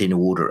difference in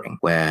ordering,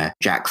 where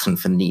Jackson,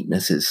 for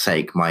neatness'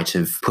 sake, might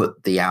have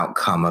put the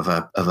outcome of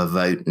a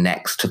vote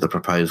next to the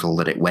proposal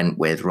that it went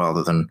with,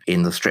 rather than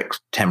in the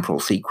strict temporal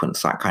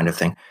sequence, that kind of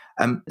thing.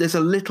 There's a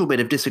little bit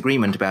of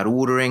disagreement about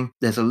ordering.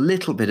 There's a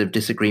little bit of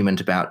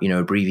disagreement about,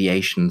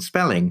 abbreviation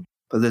spelling.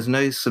 But there's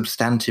no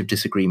substantive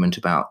disagreement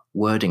about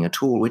wording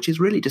at all, which is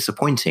really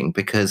disappointing,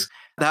 because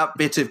that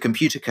bit of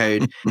computer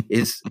code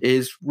is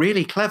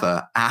really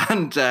clever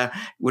and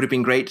would have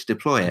been great to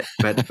deploy it.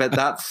 But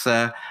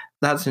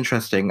that's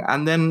interesting.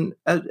 And then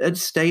at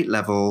state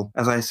level,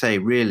 as I say,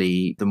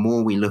 really, the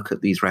more we look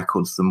at these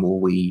records, the more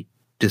we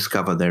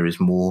discover there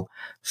is more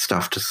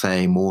stuff to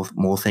say,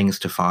 more things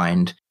to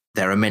find.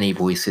 There are many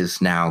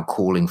voices now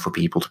calling for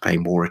people to pay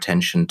more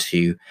attention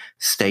to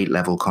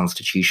state-level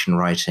constitution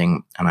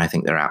writing, and I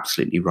think they're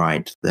absolutely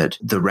right that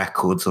the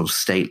records of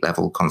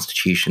state-level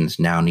constitutions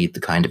now need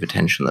the kind of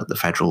attention that the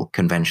federal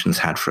conventions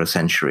had for a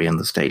century, and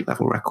the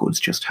state-level records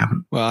just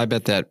haven't. Well, I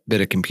bet that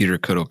bit of computer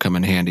code will come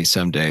in handy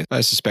someday.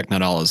 I suspect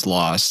not all is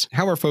lost.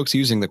 How are folks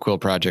using the Quill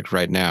Project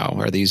right now?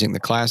 Are they using the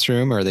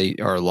classroom?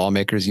 Are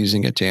lawmakers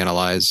using it to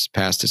analyze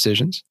past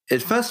decisions?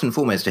 It's first and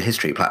foremost a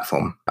history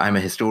platform. I'm a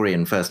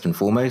historian first and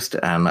foremost,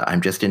 and I'm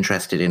just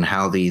interested in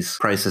how these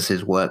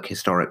processes work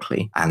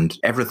historically. And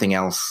everything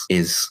else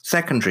is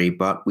secondary,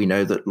 but we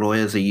know that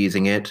lawyers are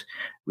using it.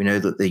 We know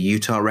that the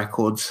Utah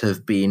records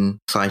have been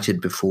cited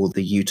before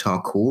the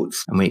Utah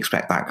courts, and we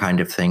expect that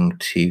kind of thing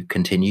to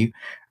continue.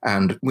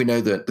 And we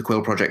know that the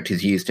Quill Project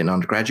is used in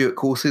undergraduate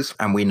courses,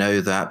 and we know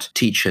that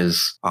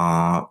teachers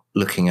are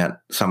looking at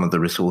some of the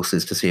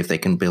resources to see if they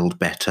can build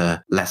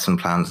better lesson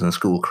plans and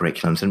school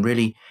curriculums and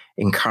really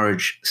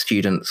encourage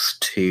students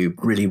to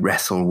really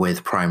wrestle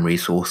with primary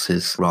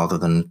sources rather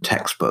than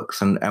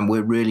textbooks. And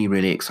we're really,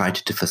 really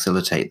excited to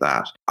facilitate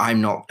that.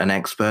 I'm not an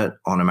expert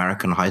on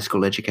American high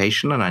school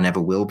education, and I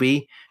never will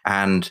be.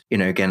 And,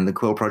 again, the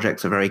Quill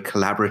Project's a very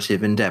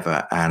collaborative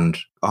endeavor, and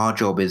our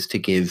job is to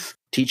give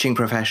teaching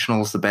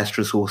professionals the best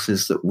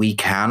resources that we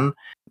can.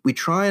 We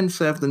try and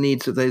serve the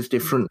needs of those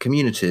different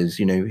communities,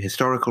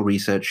 historical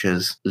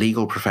researchers,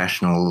 legal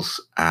professionals,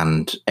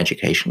 and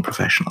education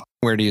professionals.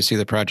 Where do you see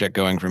the project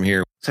going from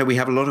here? So we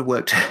have a lot of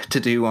work to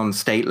do on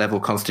state-level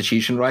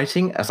constitution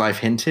writing, as I've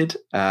hinted.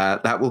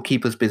 That will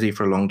keep us busy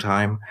for a long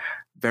time.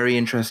 Very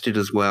interested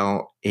as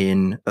well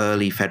in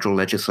early federal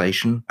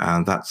legislation,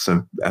 and that's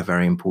a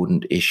very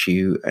important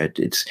issue.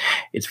 It's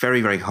very,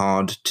 very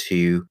hard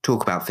to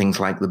talk about things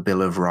like the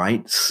Bill of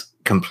Rights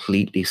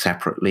completely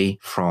separately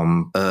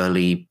from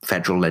early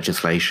federal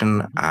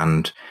legislation,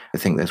 and I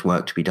think there's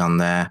work to be done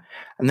there.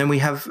 And then we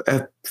have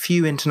a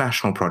few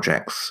international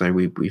projects. So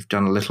we've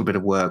done a little bit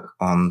of work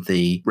on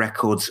the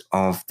records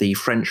of the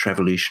French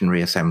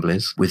revolutionary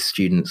assemblies with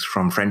students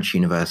from French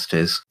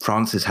universities.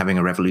 France is having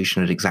a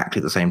revolution at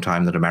exactly the same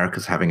time that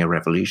America's having a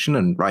revolution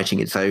and writing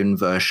its own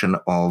version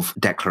of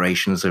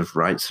declarations of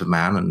rights of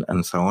man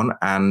and so on.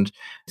 And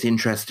it's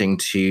interesting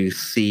to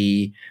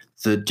see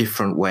the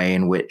different way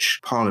in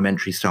which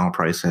parliamentary style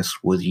process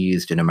was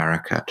used in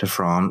America to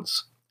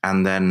France,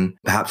 and then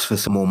perhaps for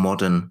some more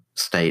modern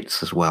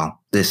states as well.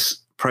 This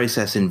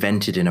process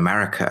invented in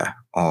America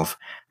of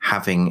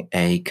having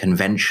a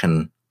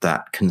convention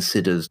that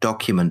considers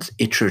documents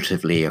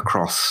iteratively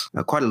across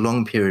quite a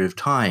long period of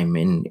time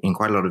in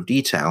quite a lot of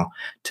detail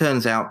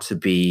turns out to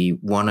be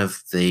one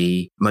of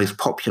the most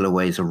popular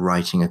ways of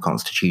writing a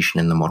constitution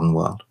in the modern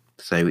world.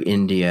 So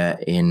India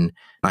in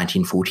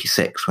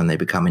 1946, when they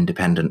become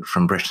independent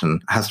from Britain,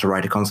 has to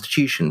write a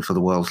constitution for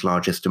the world's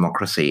largest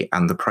democracy.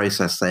 And the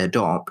process they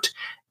adopt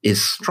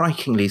is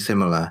strikingly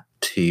similar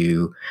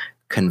to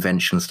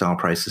convention-style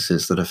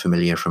processes that are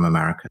familiar from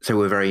America. So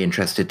we're very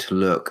interested to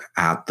look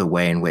at the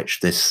way in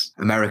which this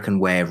American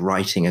way of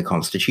writing a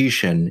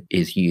constitution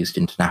is used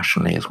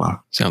internationally as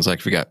well. Sounds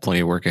like we got plenty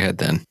of work ahead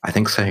then. I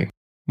think so.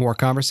 More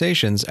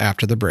conversations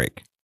after the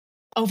break.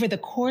 Over the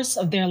course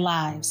of their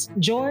lives,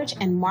 George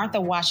and Martha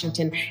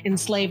Washington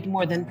enslaved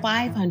more than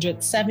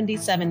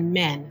 577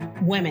 men,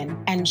 women,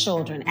 and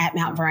children at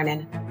Mount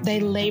Vernon. They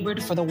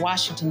labored for the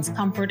Washingtons'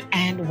 comfort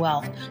and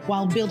wealth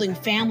while building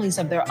families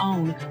of their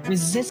own,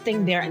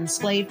 resisting their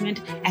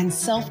enslavement and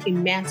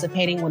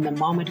self-emancipating when the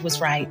moment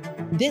was right.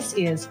 This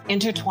is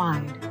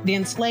Intertwined, the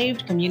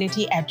enslaved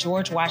community at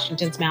George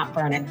Washington's Mount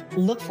Vernon.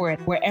 Look for it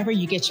wherever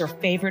you get your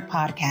favorite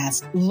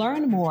podcast.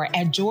 Learn more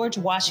at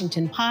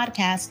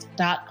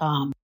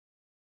georgewashingtonpodcast.com.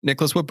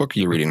 Nicholas, what book are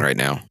you reading right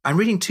now? I'm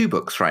reading two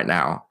books right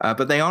now,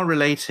 but they are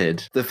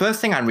related. The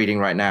first thing I'm reading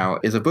right now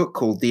is a book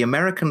called The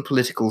American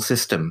Political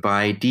System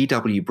by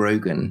D.W.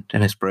 Brogan,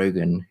 Dennis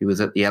Brogan, who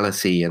was at the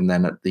LSE and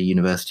then at the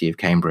University of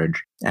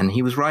Cambridge. And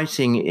he was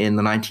writing in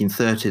the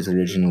 1930s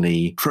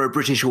originally for a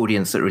British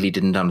audience that really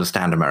didn't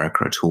understand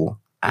America at all.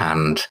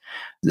 And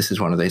this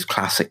is one of those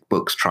classic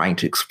books trying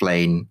to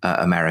explain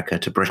America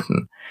to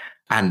Britain.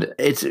 And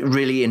it's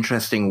really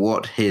interesting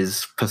what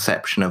his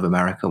perception of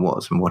America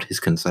was and what his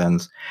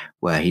concerns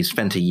were. He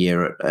spent a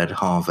year at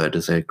Harvard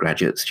as a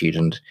graduate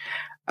student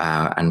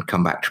and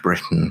come back to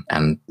Britain.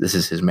 And this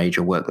is his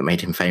major work that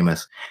made him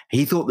famous.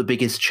 He thought the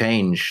biggest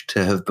change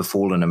to have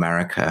befallen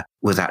America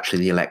was actually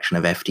the election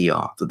of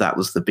FDR, that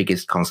was the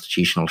biggest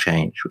constitutional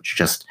change, which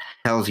just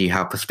tells you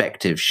how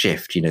perspectives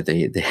shift. You know,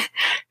 the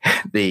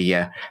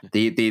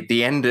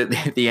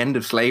end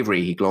of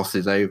slavery he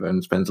glosses over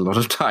and spends a lot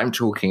of time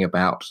talking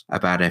about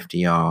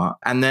FDR.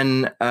 And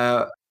then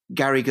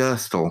Gary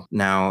Gerstle.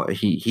 Now,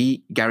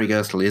 Gary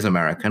Gerstle is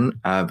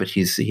American, but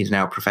he's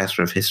now a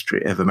professor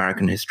of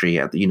American history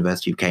at the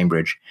University of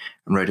Cambridge,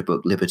 and wrote a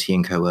book, Liberty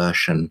and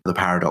Coercion: The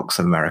Paradox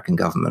of American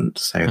Government.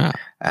 So,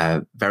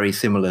 very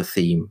similar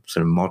theme,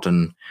 sort of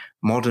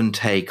modern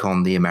take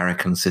on the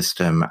American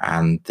system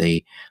and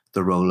the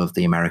role of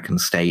the American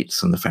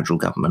states and the federal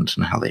government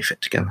and how they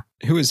fit together.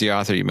 Who is the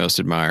author you most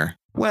admire?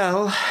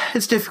 Well,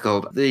 it's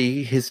difficult.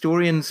 The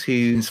historians who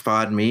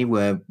inspired me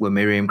were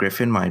Miriam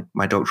Griffin, my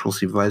doctoral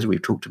supervisor.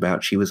 We've talked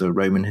about, she was a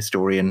Roman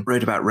historian,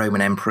 wrote about Roman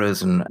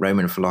emperors and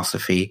Roman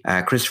philosophy.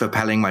 Christopher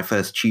Pelling, my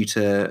first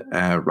tutor,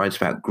 writes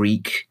about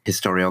Greek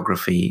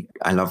historiography.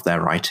 I love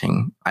their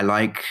writing. I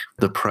like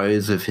the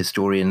prose of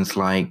historians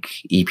like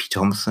E.P.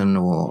 Thompson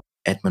or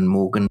Edmund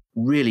Morgan.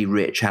 Really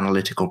rich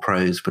analytical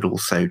prose, but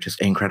also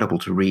just incredible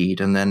to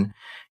read. And then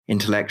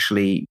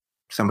intellectually,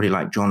 somebody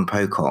like John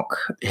Pocock,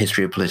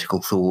 history of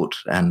political thought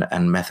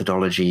and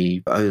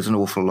methodology, owes an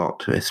awful lot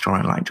to a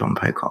historian like John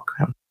Pocock.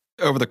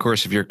 Over the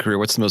course of your career,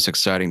 what's the most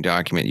exciting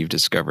document you've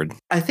discovered?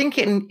 I think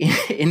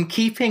in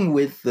keeping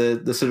with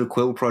the sort of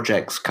Quill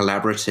Project's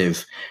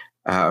collaborative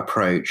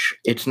approach.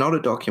 It's not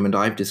a document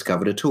I've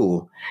discovered at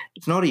all.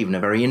 It's not even a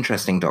very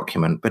interesting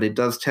document, but it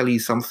does tell you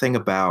something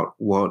about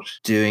what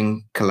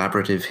doing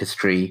collaborative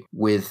history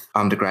with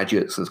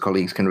undergraduates as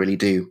colleagues can really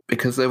do.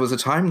 Because there was a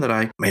time that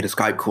I made a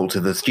Skype call to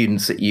the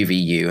students at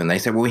UVU, and they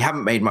said, well, we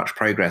haven't made much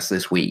progress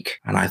this week.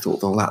 And I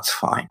thought, well, that's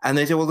fine. And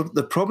they said, well,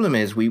 the problem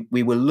is we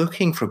were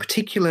looking for a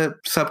particular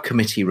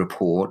subcommittee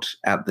report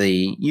at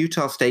the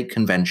Utah State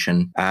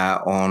Convention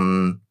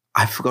on,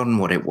 I've forgotten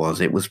what it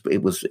was. It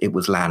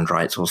was land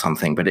rights or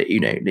something, but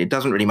it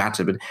doesn't really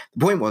matter. But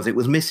the point was, it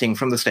was missing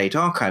from the state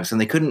archives,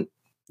 and they couldn't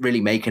really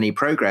make any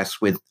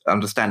progress with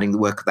understanding the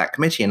work of that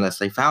committee unless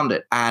they found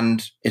it.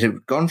 And it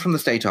had gone from the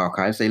state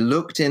archives. They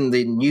looked in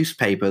the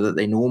newspaper that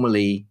they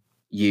normally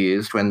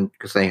used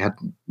because they had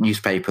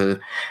newspaper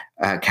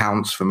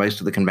counts for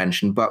most of the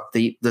convention, but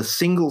the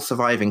single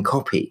surviving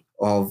copy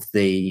of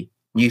the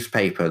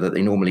newspaper that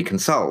they normally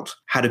consult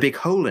had a big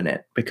hole in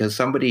it because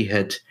somebody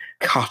had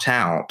cut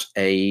out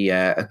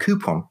a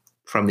coupon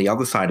from the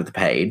other side of the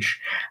page.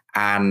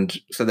 And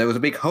so there was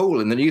a big hole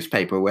in the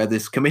newspaper where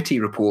this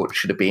committee report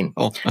should have been.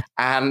 Oh.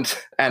 And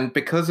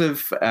because of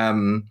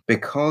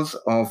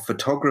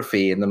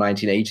photography in the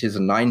 1980s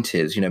and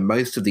 90s,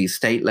 most of these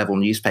state level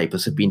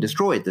newspapers have been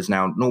destroyed. There's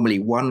now normally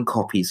one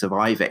copy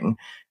surviving.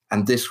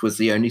 And this was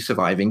the only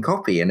surviving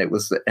copy.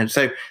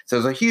 So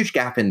there's a huge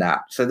gap in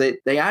that. So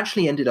they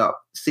actually ended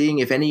up seeing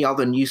if any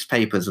other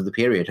newspapers of the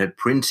period had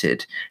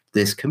printed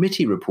this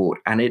committee report.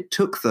 And it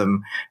took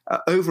them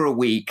over a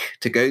week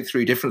to go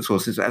through different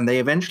sources. And they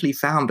eventually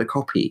found a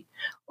copy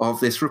of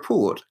this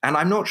report. And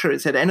I'm not sure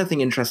it said anything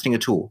interesting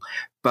at all.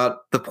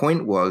 But the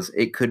point was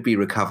it could be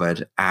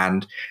recovered.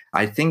 And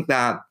I think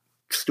that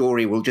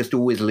story will just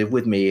always live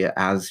with me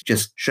as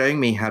just showing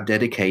me how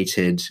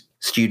dedicated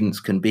students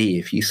can be.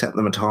 If you set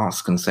them a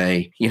task and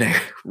say,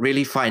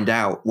 really find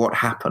out what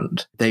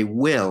happened, they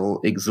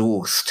will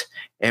exhaust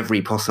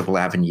every possible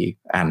avenue.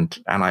 And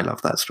I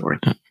love that story.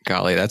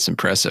 Golly, that's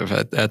impressive.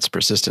 That's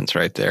persistence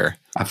right there.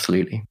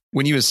 Absolutely.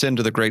 When you ascend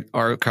to the great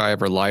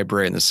archive or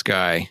library in the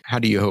sky, how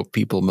do you hope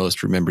people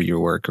most remember your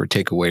work or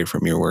take away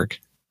from your work?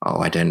 Oh,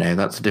 I don't know.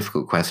 That's a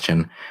difficult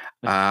question.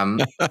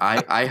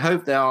 I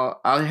hope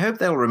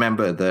they'll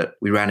remember that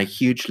we ran a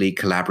hugely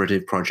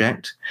collaborative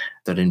project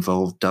that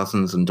involved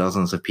dozens and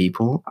dozens of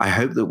people. I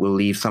hope that we'll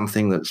leave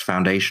something that's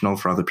foundational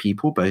for other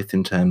people, both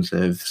in terms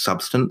of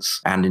substance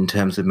and in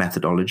terms of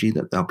methodology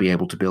that they'll be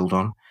able to build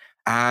on.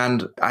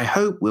 And I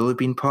hope we'll have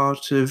been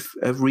part of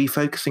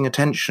refocusing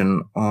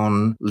attention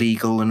on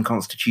legal and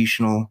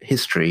constitutional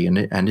history and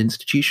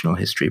institutional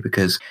history,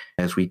 because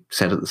as we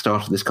said at the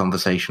start of this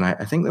conversation,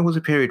 I think there was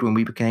a period when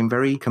we became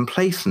very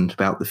complacent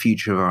about the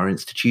future of our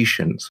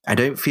institutions. I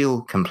don't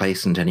feel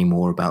complacent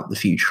anymore about the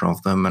future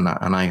of them, and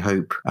I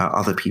hope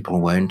other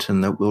people won't,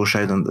 and that we'll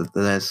show them that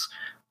there's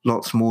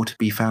lots more to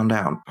be found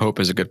out. Hope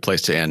is a good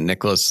place to end.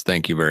 Nicholas,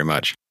 thank you very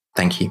much.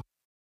 Thank you.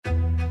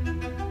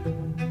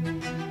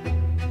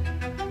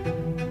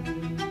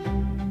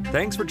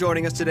 Thanks for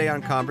joining us today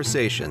on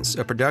Conversations,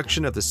 a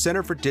production of the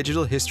Center for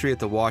Digital History at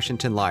the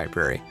Washington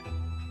Library.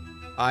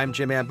 I'm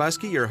Jim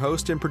Ambuske, your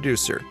host and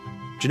producer.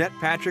 Jeanette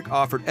Patrick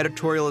offered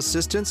editorial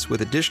assistance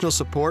with additional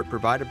support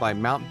provided by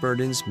Mount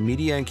Vernon's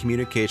Media and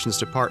Communications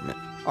Department.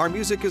 Our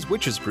music is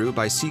Witch's Brew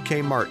by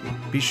C.K. Martin.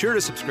 Be sure to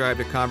subscribe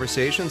to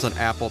Conversations on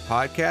Apple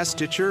Podcasts,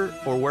 Stitcher,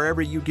 or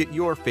wherever you get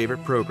your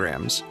favorite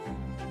programs.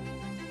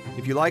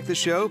 If you like the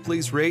show,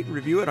 please rate and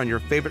review it on your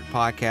favorite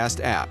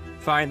podcast app.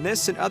 Find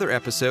this and other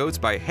episodes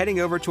by heading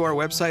over to our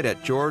website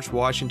at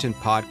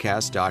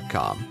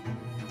georgewashingtonpodcast.com.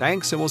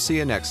 Thanks, and we'll see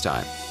you next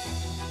time.